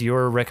reiterate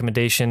your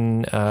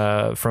recommendation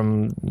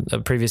from a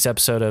previous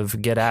episode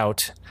of Get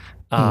Out.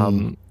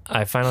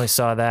 I finally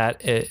saw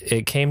that.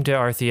 It came to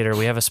our theater.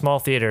 We have a small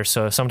theater,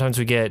 so sometimes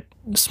we get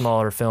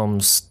smaller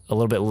films a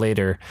little bit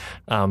later.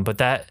 But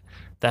that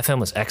film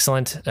was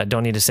excellent. I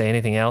don't need to say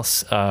anything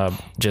else.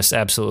 Just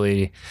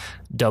absolutely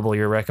double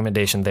your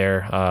recommendation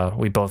there.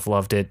 We both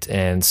loved it,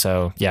 and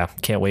so yeah,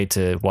 can't wait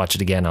to watch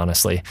it again,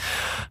 honestly.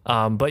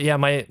 But yeah,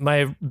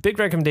 my big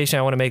recommendation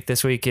I want to make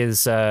this week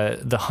is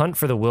The Hunt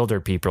for the Wilder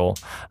People.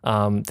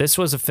 This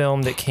was a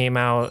film that came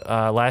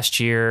out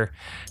last year,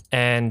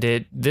 and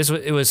it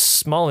was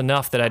small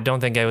enough that I don't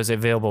think it was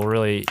available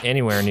really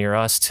anywhere near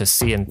us to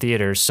see in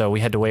theaters. So we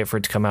had to wait for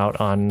it to come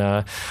out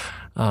on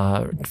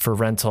for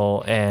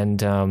rental,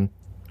 and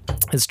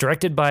it's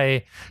directed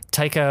by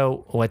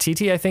Taika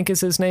Waititi, I think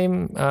is his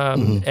name,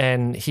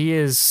 and he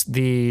is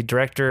the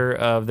director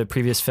of the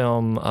previous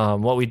film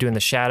What We Do in the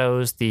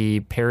Shadows,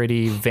 the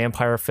parody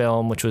vampire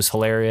film, which was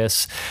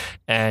hilarious,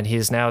 and he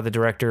is now the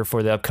director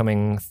for the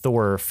upcoming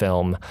Thor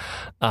film,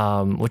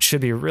 which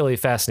should be really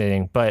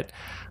fascinating. But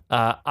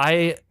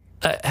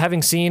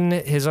having seen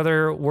his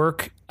other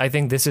work, I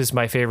think this is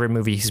my favorite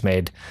movie he's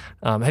made.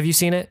 Have you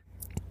seen it?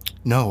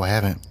 no, I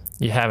haven't.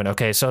 You haven't?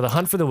 Okay. So The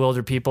Hunt for the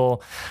Wilder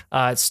People,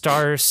 it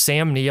stars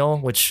Sam Neill,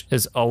 which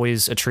is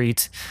always a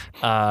treat.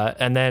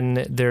 And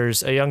then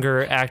there's a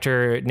younger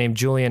actor named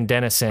Julian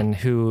Dennison,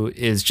 who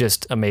is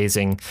just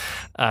amazing.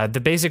 The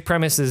basic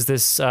premise is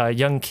this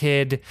young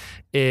kid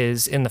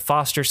is in the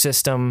foster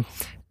system,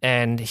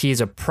 and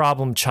he's a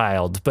problem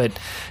child, but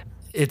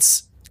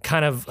it's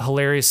kind of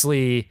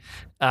hilariously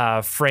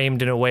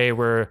framed in a way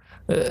where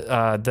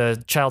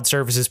the child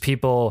services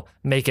people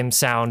make him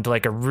sound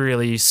like a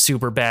really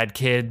super bad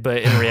kid, but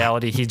in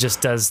reality, he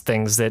just does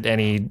things that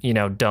any,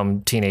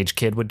 dumb teenage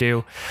kid would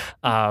do.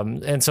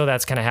 And so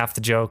that's kind of half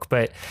the joke,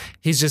 but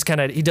he's just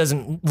he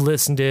doesn't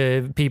listen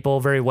to people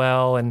very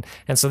well. And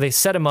so they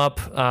set him up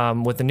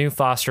with a new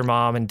foster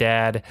mom and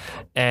dad,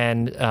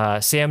 and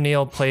Sam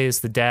Neill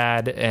plays the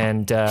dad,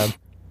 and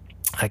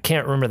I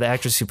can't remember the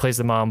actress who plays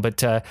the mom,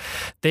 but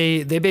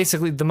they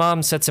basically, the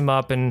mom sets him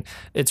up, and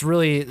it's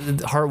really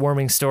the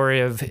heartwarming story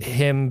of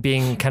him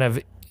being kind of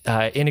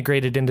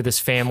integrated into this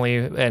family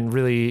and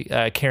really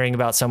caring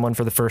about someone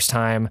for the first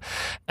time.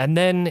 And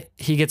then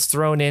he gets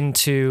thrown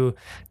into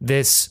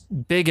this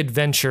big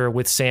adventure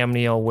with Sam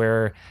Neill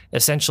where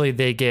essentially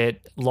they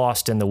get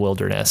lost in the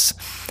wilderness.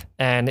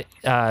 And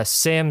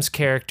Sam's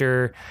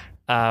character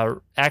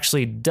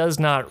actually does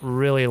not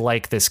really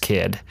like this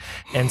kid.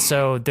 And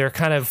so they're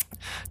kind of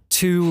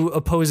two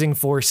opposing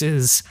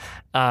forces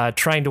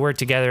trying to work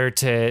together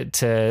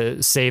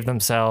to save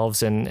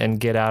themselves and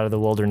get out of the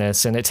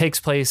wilderness. And it takes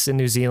place in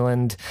New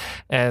Zealand,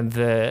 and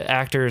the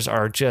actors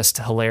are just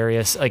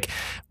hilarious. Like,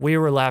 we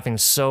were laughing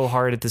so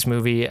hard at this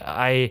movie.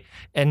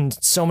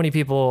 And so many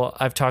people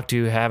I've talked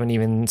to haven't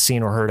even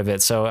seen or heard of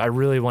it. So I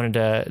really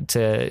wanted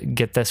to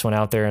get this one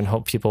out there and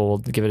hope people will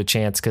give it a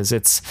chance, because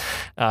it's,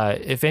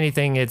 if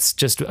anything, it's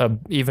just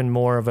even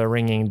more of a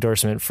ringing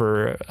endorsement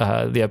for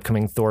the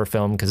upcoming Thor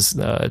film, because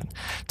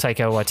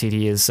Taika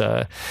Waititi is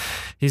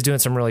he's doing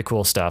some really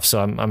cool stuff,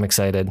 so I'm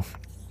excited.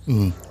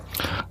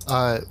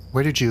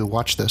 Where did you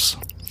watch this?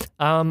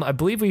 I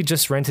believe we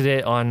just rented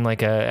it on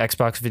like a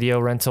Xbox video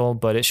rental,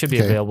 but it should be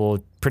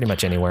available pretty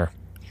much anywhere.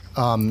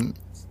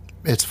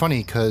 It's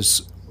funny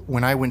because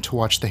when I went to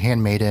watch The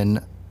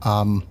Handmaiden,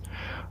 I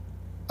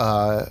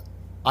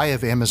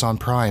have Amazon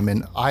Prime,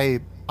 and I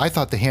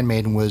thought The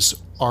Handmaiden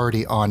was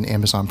already on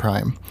Amazon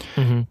Prime.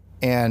 Mm-hmm.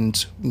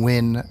 And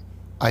when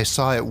I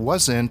saw it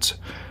wasn't,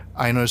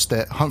 I noticed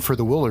that Hunt for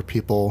the Wilder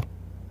People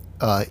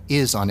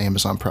is on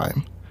Amazon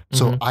Prime.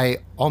 So I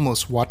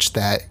almost watched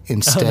that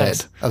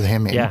instead of The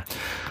Handmaiden. Yeah.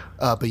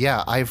 But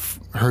yeah, I've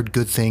heard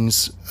good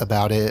things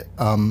about it.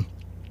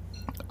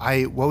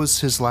 What was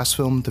his last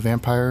film, the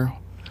vampire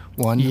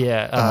one?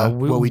 Yeah.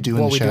 What We Do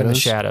in the Shadows. What We Do in the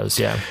Shadows,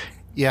 yeah.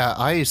 Yeah,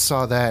 I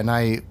saw that, and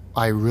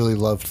I really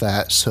loved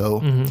that.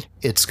 So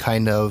it's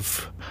kind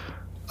of,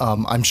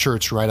 I'm sure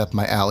it's right up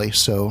my alley.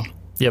 So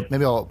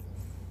maybe I'll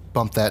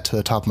bump that to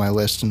the top of my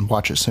list and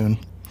watch it soon.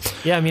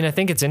 Yeah, I mean, I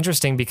think it's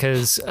interesting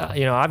because,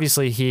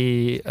 obviously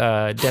he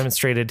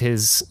demonstrated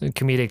his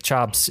comedic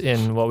chops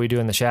in What We Do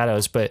in the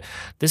Shadows, but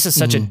this is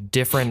such a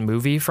different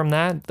movie from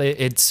that.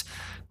 It's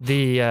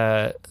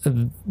the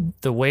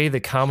way the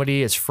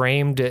comedy is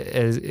framed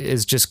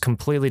is just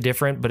completely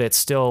different, but it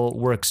still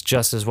works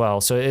just as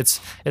well. So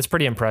it's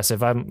pretty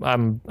impressive.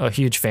 I'm a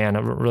huge fan. I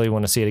really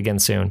want to see it again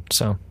soon.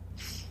 So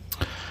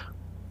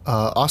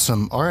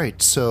awesome. All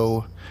right,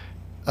 so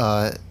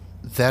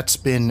that's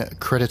been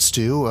Credits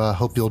Due.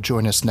 Hope you'll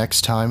join us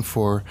next time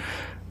for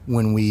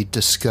when we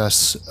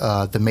discuss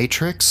The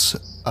Matrix.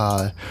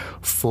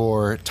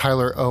 For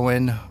Tyler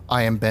Owen,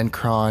 I am Ben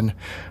Cron.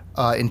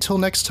 Until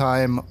next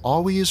time,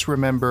 always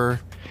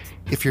remember,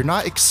 if you're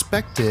not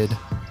expected,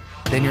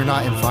 then you're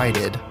not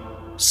invited.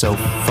 So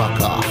fuck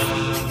off.